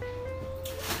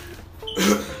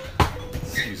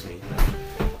excuse me.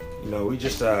 You know, we're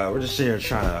just here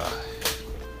trying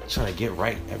to get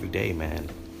right every day, man.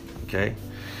 Okay.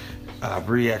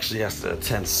 Bree actually has to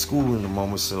attend school in the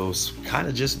moment, so it's kind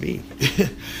of just me.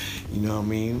 You know what I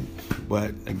mean?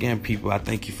 But again, people, I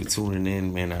thank you for tuning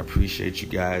in, man. I appreciate you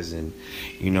guys. And,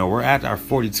 you know, we're at our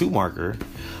 42 marker.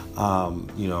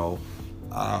 You know,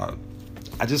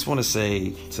 I just want to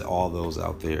say to all those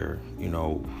out there, you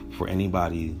know, for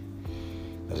anybody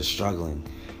that is struggling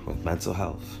with mental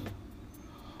health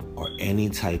or any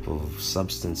type of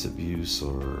substance abuse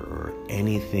or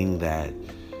anything that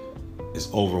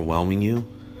is overwhelming you,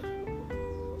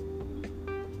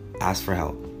 ask for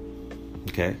help.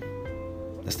 Okay?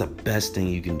 That's the best thing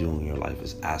you can do in your life,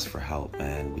 is ask for help,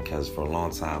 man. Because for a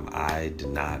long time, I did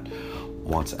not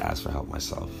want to ask for help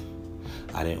myself.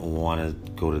 I didn't want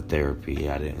to go to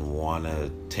therapy. I didn't want to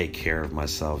take care of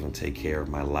myself and take care of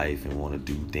my life and want to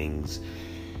do things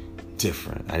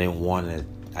different. I didn't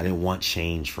want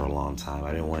change for a long time. I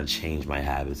didn't want to change my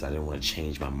habits. I didn't want to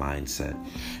change my mindset.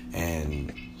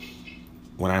 And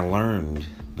when I learned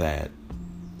that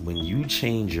when you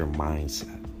change your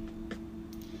mindset,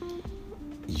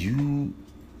 you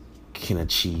can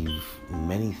achieve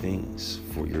many things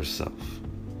for yourself.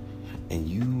 And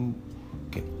you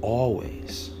can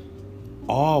always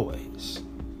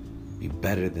be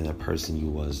better than the person you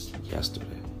was yesterday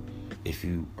if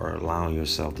you are allowing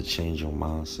yourself to change your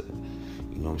mindset.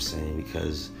 You know what I'm saying?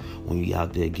 Because when you're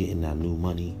out there getting that new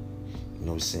money, you know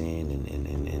what I'm saying,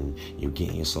 and you're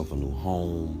getting yourself a new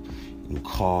home, new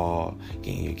car,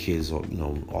 getting your kids,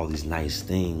 all these nice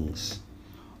things.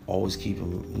 Always keep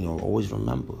them, always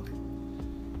remember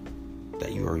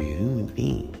that you are a human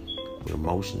being with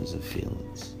emotions and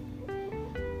feelings.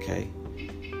 Okay?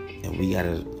 And we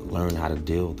gotta learn how to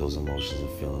deal with those emotions and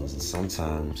feelings. And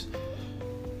sometimes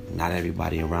not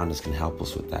everybody around us can help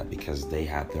us with that because they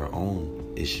have their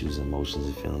own issues, emotions,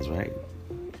 and feelings, right?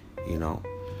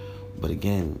 But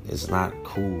again, it's not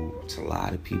cool to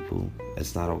lie to people.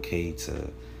 It's not okay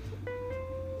to,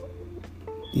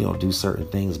 do certain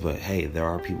things. But hey, there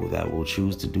are people that will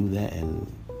choose to do that. And,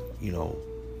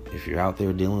 if you're out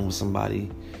there dealing with somebody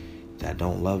that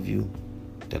don't love you,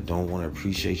 that don't want to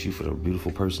appreciate you for the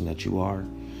beautiful person that you are,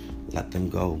 let them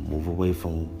go. Move away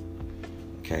from them.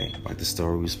 Okay? Like the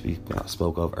story we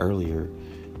spoke of earlier,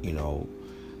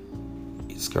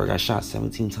 this girl got shot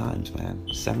 17 times, man.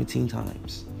 17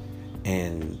 times.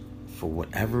 And for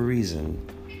whatever reason,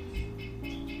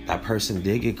 that person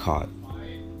did get caught,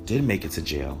 did make it to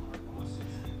jail.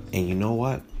 And you know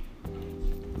what?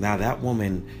 Now that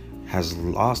woman has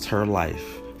lost her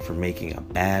life for making a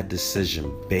bad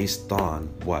decision based on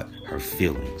what? Her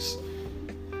feelings.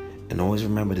 And always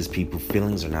remember this, people,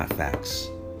 feelings are not facts.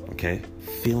 Okay?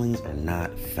 Feelings are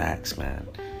not facts, man.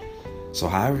 So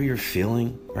however you're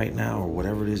feeling right now or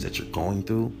whatever it is that you're going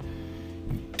through,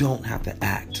 you don't have to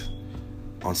act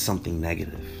on something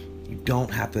negative. You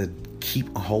don't have to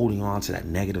keep holding on to that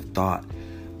negative thought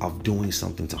of doing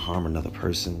something to harm another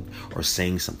person or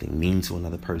saying something mean to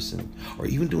another person or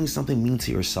even doing something mean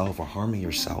to yourself or harming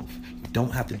yourself. You don't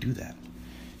have to do that.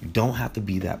 You don't have to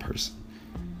be that person.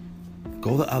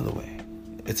 Go the other way.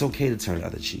 It's okay to turn the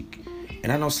other cheek.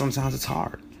 And I know sometimes it's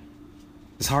hard.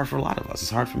 It's hard for a lot of us. It's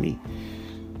hard for me.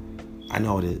 I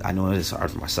know it is. I know it is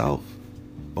hard for myself.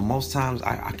 But most times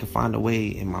I can find a way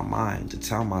in my mind to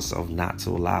tell myself not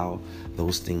to allow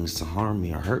those things to harm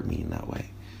me or hurt me in that way.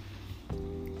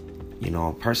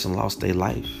 A person lost their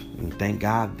life. And thank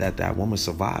God that woman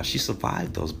survived. She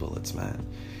survived those bullets, man.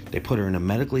 They put her in a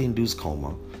medically induced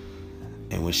coma.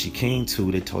 And when she came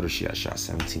to, they told her she got shot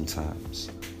 17 times.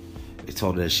 They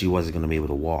told her that she wasn't going to be able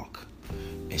to walk.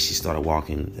 And she started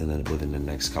walking within the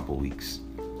next couple weeks.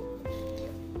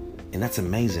 And that's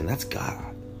amazing. That's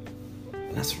God.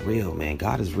 And that's real, man.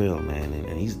 God is real, man.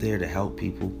 And He's there to help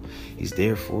people. He's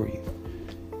there for you.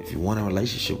 If you want a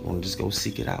relationship, just go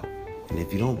seek it out. And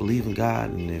if you don't believe in God,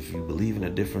 and if you believe in a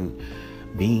different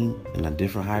being, in a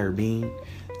different higher being,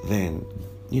 then,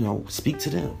 speak to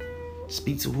them.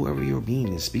 Speak to whoever your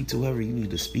being is. Speak to whoever you need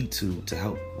to speak to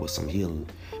help with some healing.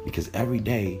 Because every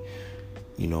day,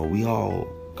 we all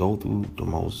go through the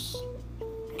most.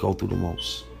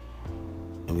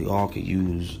 And we all could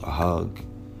use a hug,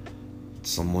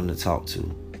 someone to talk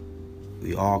to.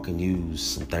 We all can use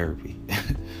some therapy.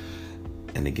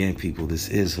 And again, people, this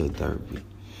is hood therapy.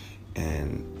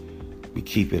 And we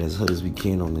keep it as hood as we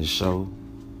can on this show.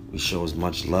 We show as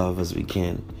much love as we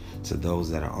can to those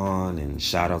that are on. And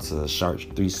shout out to Shark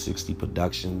 360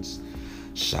 Productions.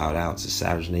 Shout out to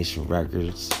Savage Nation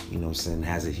Records.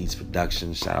 Hazard Heats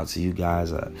Productions. Shout out to you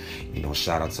guys.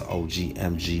 Shout out to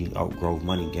OGMG, Oak Grove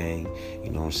Money Gang.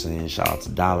 Shout out to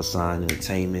Dollar Sign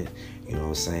Entertainment.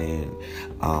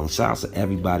 Shout out to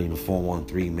everybody in the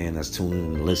 413, man, that's tuning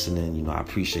in and listening. I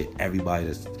appreciate everybody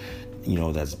that's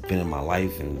been in my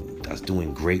life and that's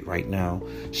doing great right now.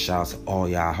 Shout out to all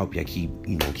y'all. I hope y'all keep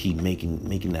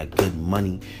making that good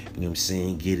money.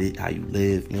 Get it how you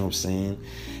live.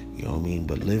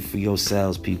 But live for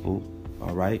yourselves, people.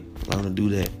 All right? Learn to do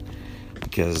that.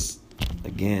 Because,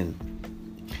 again,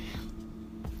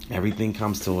 everything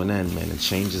comes to an end, man. And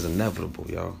change is inevitable,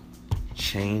 y'all.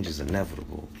 Change is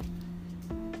inevitable.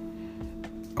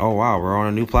 Oh, wow. We're on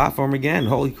a new platform again.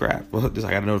 Holy crap. Well, I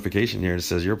got a notification here that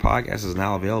says your podcast is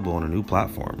now available on a new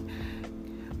platform.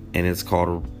 And it's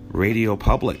called Radio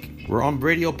Public. We're on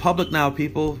Radio Public now,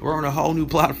 people. We're on a whole new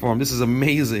platform. This is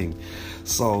amazing.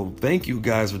 So thank you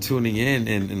guys for tuning in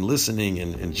and listening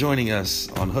and joining us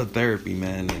on Hood Therapy,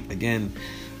 man. And again,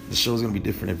 the show's going to be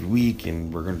different every week,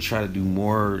 and we're going to try to do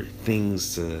more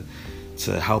things to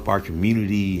help our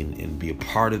community and be a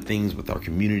part of things with our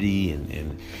community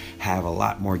and have a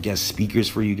lot more guest speakers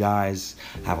for you guys,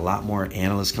 have a lot more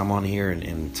analysts come on here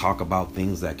and talk about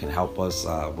things that can help us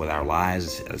with our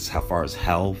lives as far as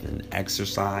health and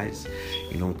exercise,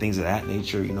 things of that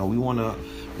nature. We want to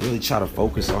really try to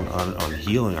focus on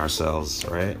healing ourselves,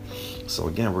 right? So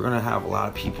again, we're going to have a lot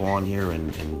of people on here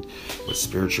and with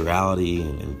spirituality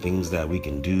and things that we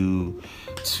can do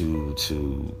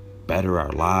to better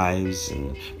our lives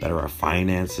and better our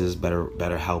finances,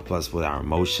 better help us with our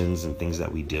emotions and things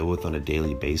that we deal with on a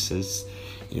daily basis.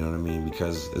 You know what I mean?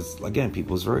 Because it's, again,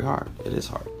 people, it's very hard. It is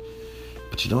hard.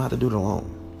 But you don't have to do it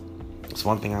alone. It's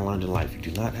one thing I learned in life. You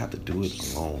do not have to do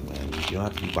it alone, man. You don't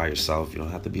have to be by yourself. You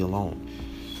don't have to be alone.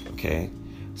 Okay?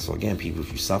 So again, people,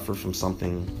 if you suffer from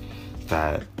something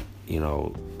that,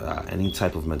 any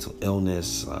type of mental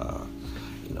illness,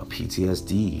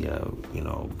 PTSD,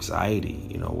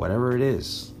 anxiety, whatever it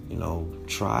is,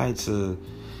 try to,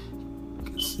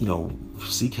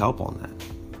 seek help on that.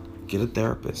 Get a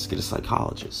therapist, get a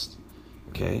psychologist,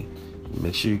 okay?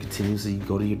 Make sure you continuously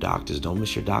go to your doctors. Don't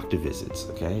miss your doctor visits,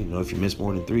 okay? If you miss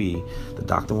more than 3, the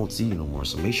doctor won't see you no more.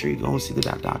 So make sure you go and see the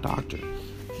doctor,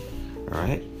 all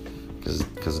right?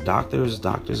 Because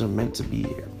doctors are meant to be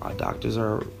here. Our doctors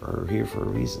are here for a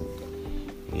reason.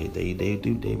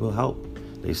 They will help.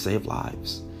 They save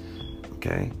lives,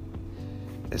 okay?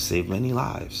 They save many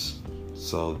lives.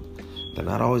 So they're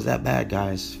not always that bad,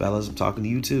 guys. Fellas, I'm talking to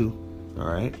you too, all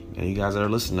right? And you guys that are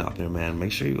listening out there, man,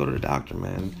 make sure you go to the doctor,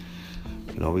 man.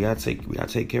 We gotta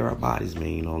take care of our bodies,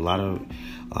 man. A lot of,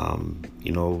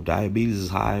 diabetes is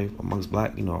high amongst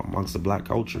the black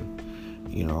culture.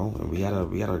 And we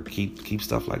gotta keep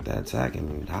stuff like that intact,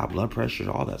 and high blood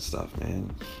pressure, all that stuff,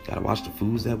 man. Gotta watch the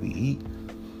foods that we eat.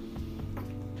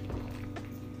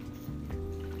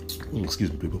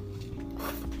 Excuse me, people.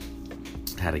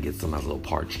 Had to get some. I was a little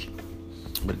parched.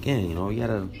 But again,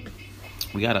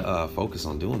 we gotta focus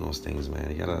on doing those things, man.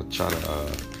 You gotta try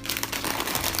to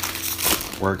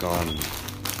work on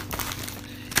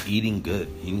eating good,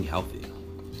 eating healthy.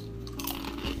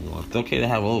 It's okay to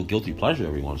have a little guilty pleasure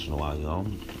every once in a while,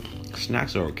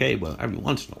 Snacks are okay, but every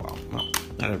once in a while,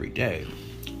 not every day.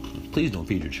 Please don't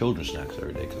feed your children snacks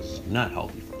every day, because it's not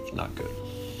healthy. It's not good.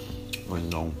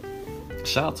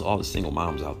 Shout out to all the single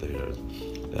moms out there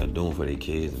that are doing for their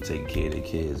kids and taking care of their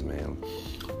kids, man.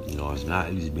 It's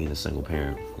not easy being a single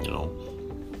parent,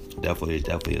 Definitely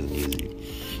isn't easy.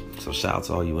 So shout out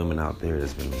to all you women out there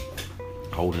that's been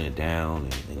holding it down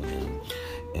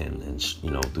and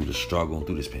through the struggle and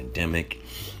through this pandemic,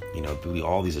 through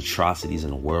all these atrocities in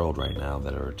the world right now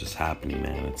that are just happening,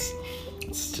 man. It's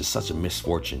just such a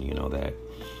misfortune, that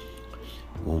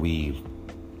when we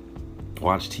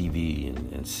watch TV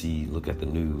and look at the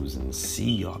news and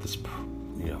see all this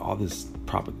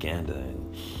propaganda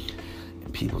and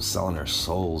people selling their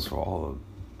souls for all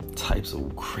types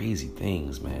of crazy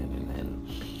things, man, and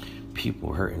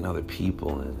people hurting other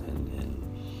people and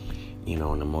in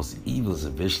the most evilest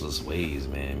and vicious ways,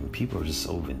 man. People are just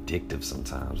so vindictive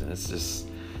sometimes, and it's just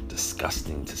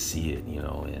disgusting to see it,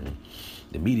 and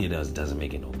the media doesn't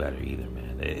make it no better either,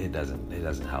 man. It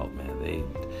doesn't help, man.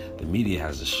 The media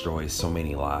has destroyed so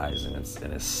many lives, and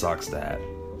it sucks that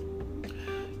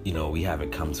we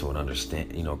haven't come to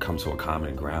a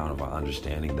common ground of our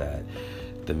understanding that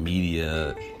the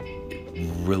media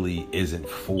really isn't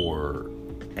for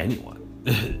anyone,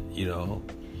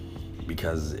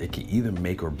 because it can either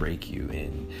make or break you,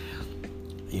 and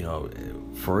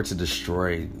for it to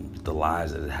destroy the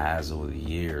lives that it has over the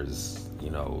years,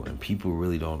 and people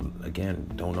really don't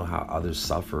know how others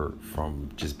suffer from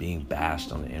just being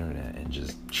bashed on the internet and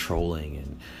just trolling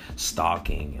and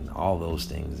stalking and all those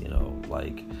things,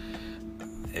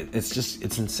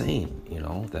 it's insane,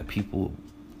 that people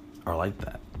are like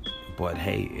that. But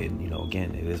hey,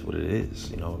 again, it is what it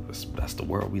is. That's the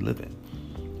world we live in,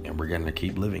 and we're gonna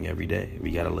keep living every day.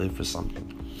 We gotta live for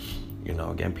something.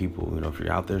 Again, people, if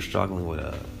you're out there struggling with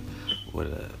an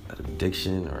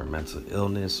addiction or a mental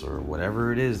illness or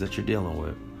whatever it is that you're dealing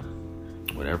with,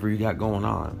 whatever you got going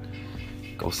on,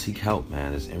 go seek help,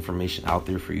 man. There's information out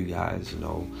there for you guys.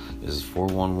 There's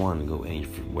 411. Go any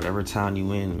whatever town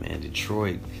you in, man.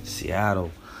 Detroit,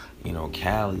 Seattle,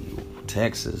 Cali,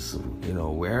 Texas,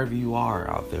 wherever you are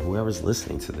out there, whoever's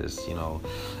listening to this, and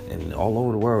all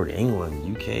over the world,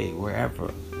 England, UK,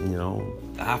 wherever,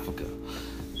 Africa,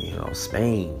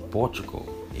 Spain, Portugal,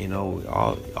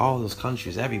 all those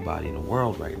countries, everybody in the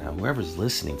world right now, whoever's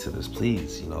listening to this,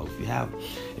 please,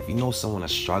 if you know someone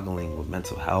that's struggling with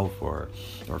mental health, or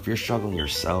if you're struggling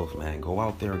yourself, man, go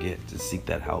out there and seek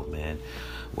that help, man.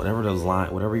 Whatever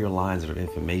your lines of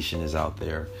information is out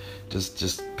there,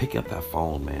 just pick up that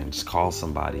phone, man. Just call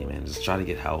somebody, man. Just try to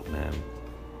get help, man.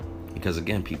 Because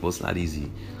again, people, it's not easy.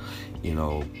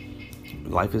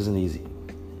 Life isn't easy,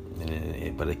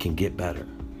 but it can get better.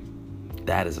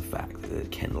 That is a fact.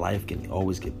 Life can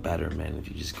always get better, man, if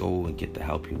you just go and get the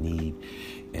help you need,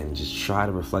 and just try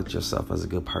to reflect yourself as a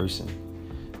good person,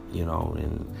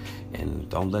 and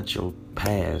don't let your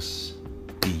past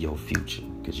be your future,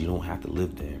 because you don't have to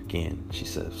live there. Again, she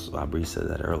says, Bree said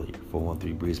that earlier.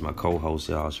 413 Bree's my co-host,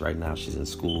 y'all. Right now she's in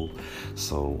school,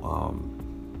 so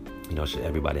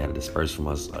everybody had to disperse from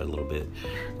us a little bit.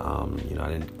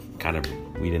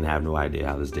 We didn't have no idea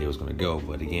how this day was going to go.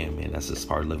 But again, man, that's just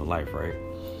part of living life, right?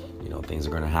 Things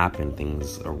are going to happen.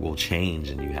 Things will change,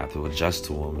 and you have to adjust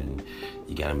to them, and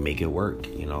you got to make it work.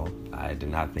 I did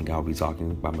not think I'll be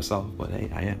talking by myself, but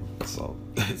hey, I am. So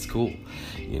it's cool.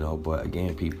 But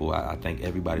again, people, I thank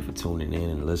everybody for tuning in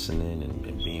and listening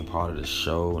and being part of the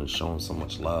show and showing so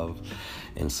much love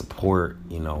and support.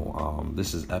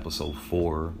 This is episode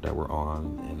 4 that we're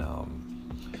on, and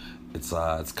it's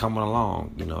coming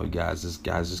along. You guys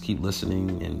just keep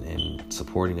listening and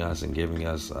supporting us and giving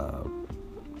us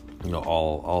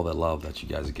all the love that you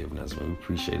guys are giving us. We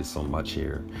appreciate it so much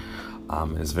here.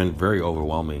 It's been very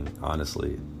overwhelming,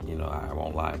 honestly. I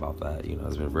won't lie about that.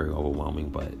 It's been very overwhelming.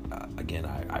 But again,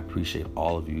 I appreciate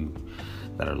all of you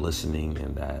that are listening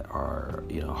and that are,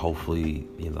 hopefully,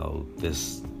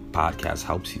 this podcast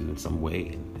helps you in some way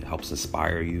and it helps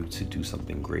inspire you to do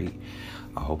something great.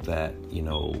 I hope that,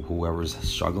 whoever's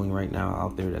struggling right now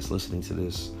out there that's listening to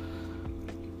this,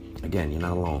 again, you're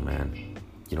not alone, man.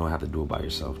 You don't have to do it by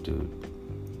yourself, dude.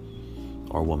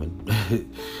 Or woman.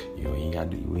 We ain't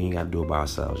gotta do it by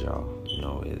ourselves, y'all.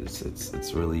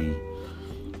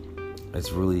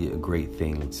 It's really a great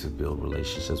thing to build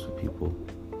relationships with people.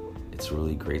 It's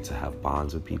really great to have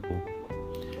bonds with people.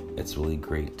 It's really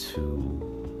great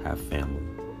to have family.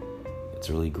 It's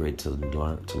really great to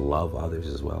learn to love others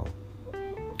as well.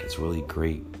 It's really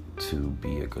great to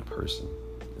be a good person.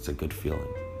 It's a good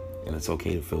feeling. And it's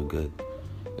okay to feel good.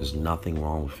 There's nothing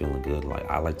wrong with feeling good. Like,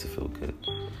 I like to feel good.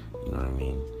 You know what I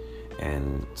mean?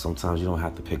 And sometimes you don't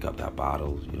have to pick up that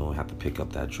bottle. You don't have to pick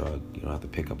up that drug. You don't have to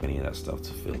pick up any of that stuff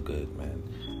to feel good, man.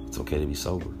 It's okay to be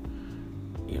sober.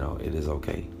 It is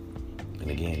okay.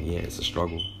 And again, yeah, it's a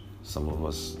struggle. Some of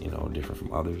us, are different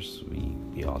from others.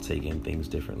 We all take in things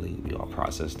differently. We all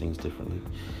process things differently.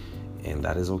 And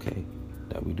that is okay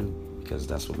that we do, because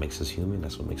that's what makes us human.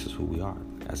 That's what makes us who we are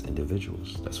as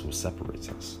individuals. That's what separates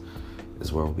us.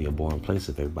 This world would be a boring place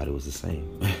if everybody was the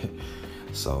same.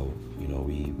 So,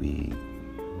 we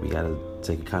got to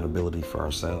take accountability for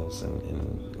ourselves.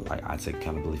 And like, I take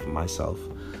accountability for myself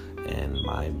and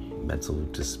my mental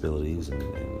disabilities and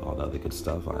all the other good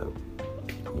stuff. I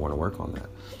want to work on that.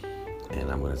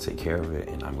 And I'm going to take care of it,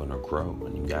 and I'm going to grow.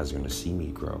 And you guys are going to see me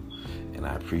grow. And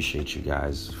I appreciate you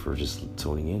guys for just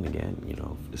tuning in again.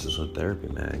 This is Hood Therapy,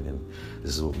 man. And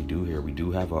this is what we do here. We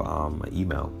do have an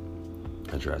email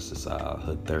address. It's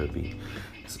Hood Therapy.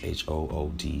 It's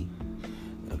HOOD.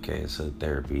 Okay, it's Hood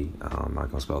Therapy. I'm not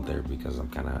gonna spell therapy because I'm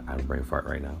kind of having a brain fart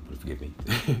right now, but forgive me.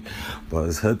 But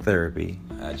it's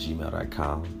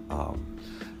hoodtherapy@gmail.com.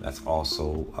 That's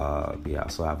also we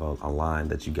also have a line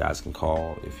that you guys can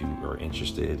call if you are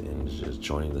interested in just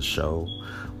joining the show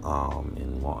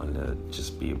and wanting to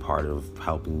just be a part of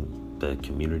helping the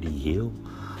community heal.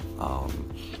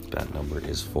 That number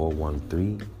is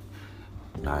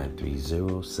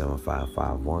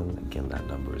 413-930-7551. Again, that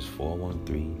number is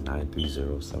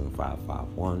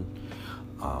 413-930-7551.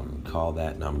 Call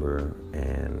that number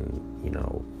and,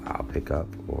 I'll pick up,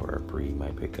 or Bree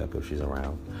might pick up if she's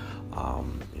around.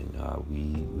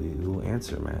 We will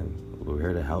answer, man. We're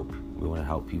here to help. We want to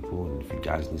help people. And if you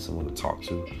guys need someone to talk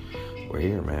to, we're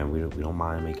here, man. We don't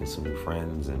mind making some new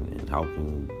friends and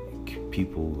helping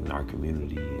people in our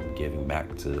community and giving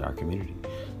back to our community.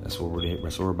 That's what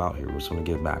we're about here. We're just going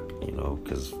to give back,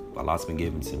 because a lot's been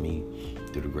given to me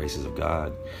through the graces of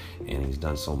God, and He's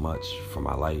done so much for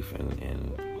my life, and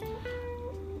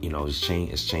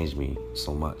it's changed me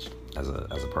so much as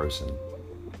a person.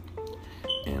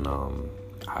 And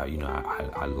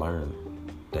I learned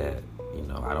that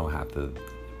I don't have to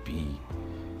be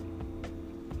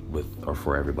with or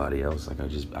for everybody else. Like, I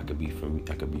could be for me.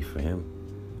 I could be for Him.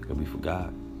 I could be for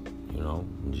God.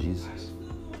 Jesus.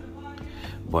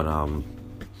 But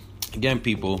again,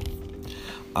 people,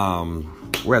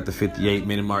 we're at the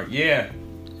 58-minute mark. Yeah,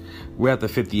 we're at the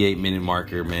 58-minute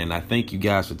marker, man. I thank you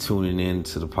guys for tuning in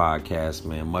to the podcast,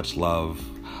 man. Much love.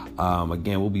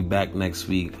 Again, we'll be back next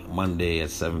week, Monday at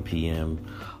 7 p.m.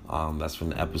 That's when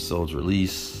the episode's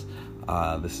release.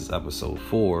 This is episode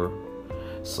 4.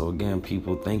 So again,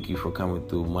 people, thank you for coming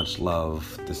through. Much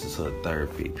love. This is Hood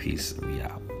Therapy. Peace, and we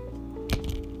out.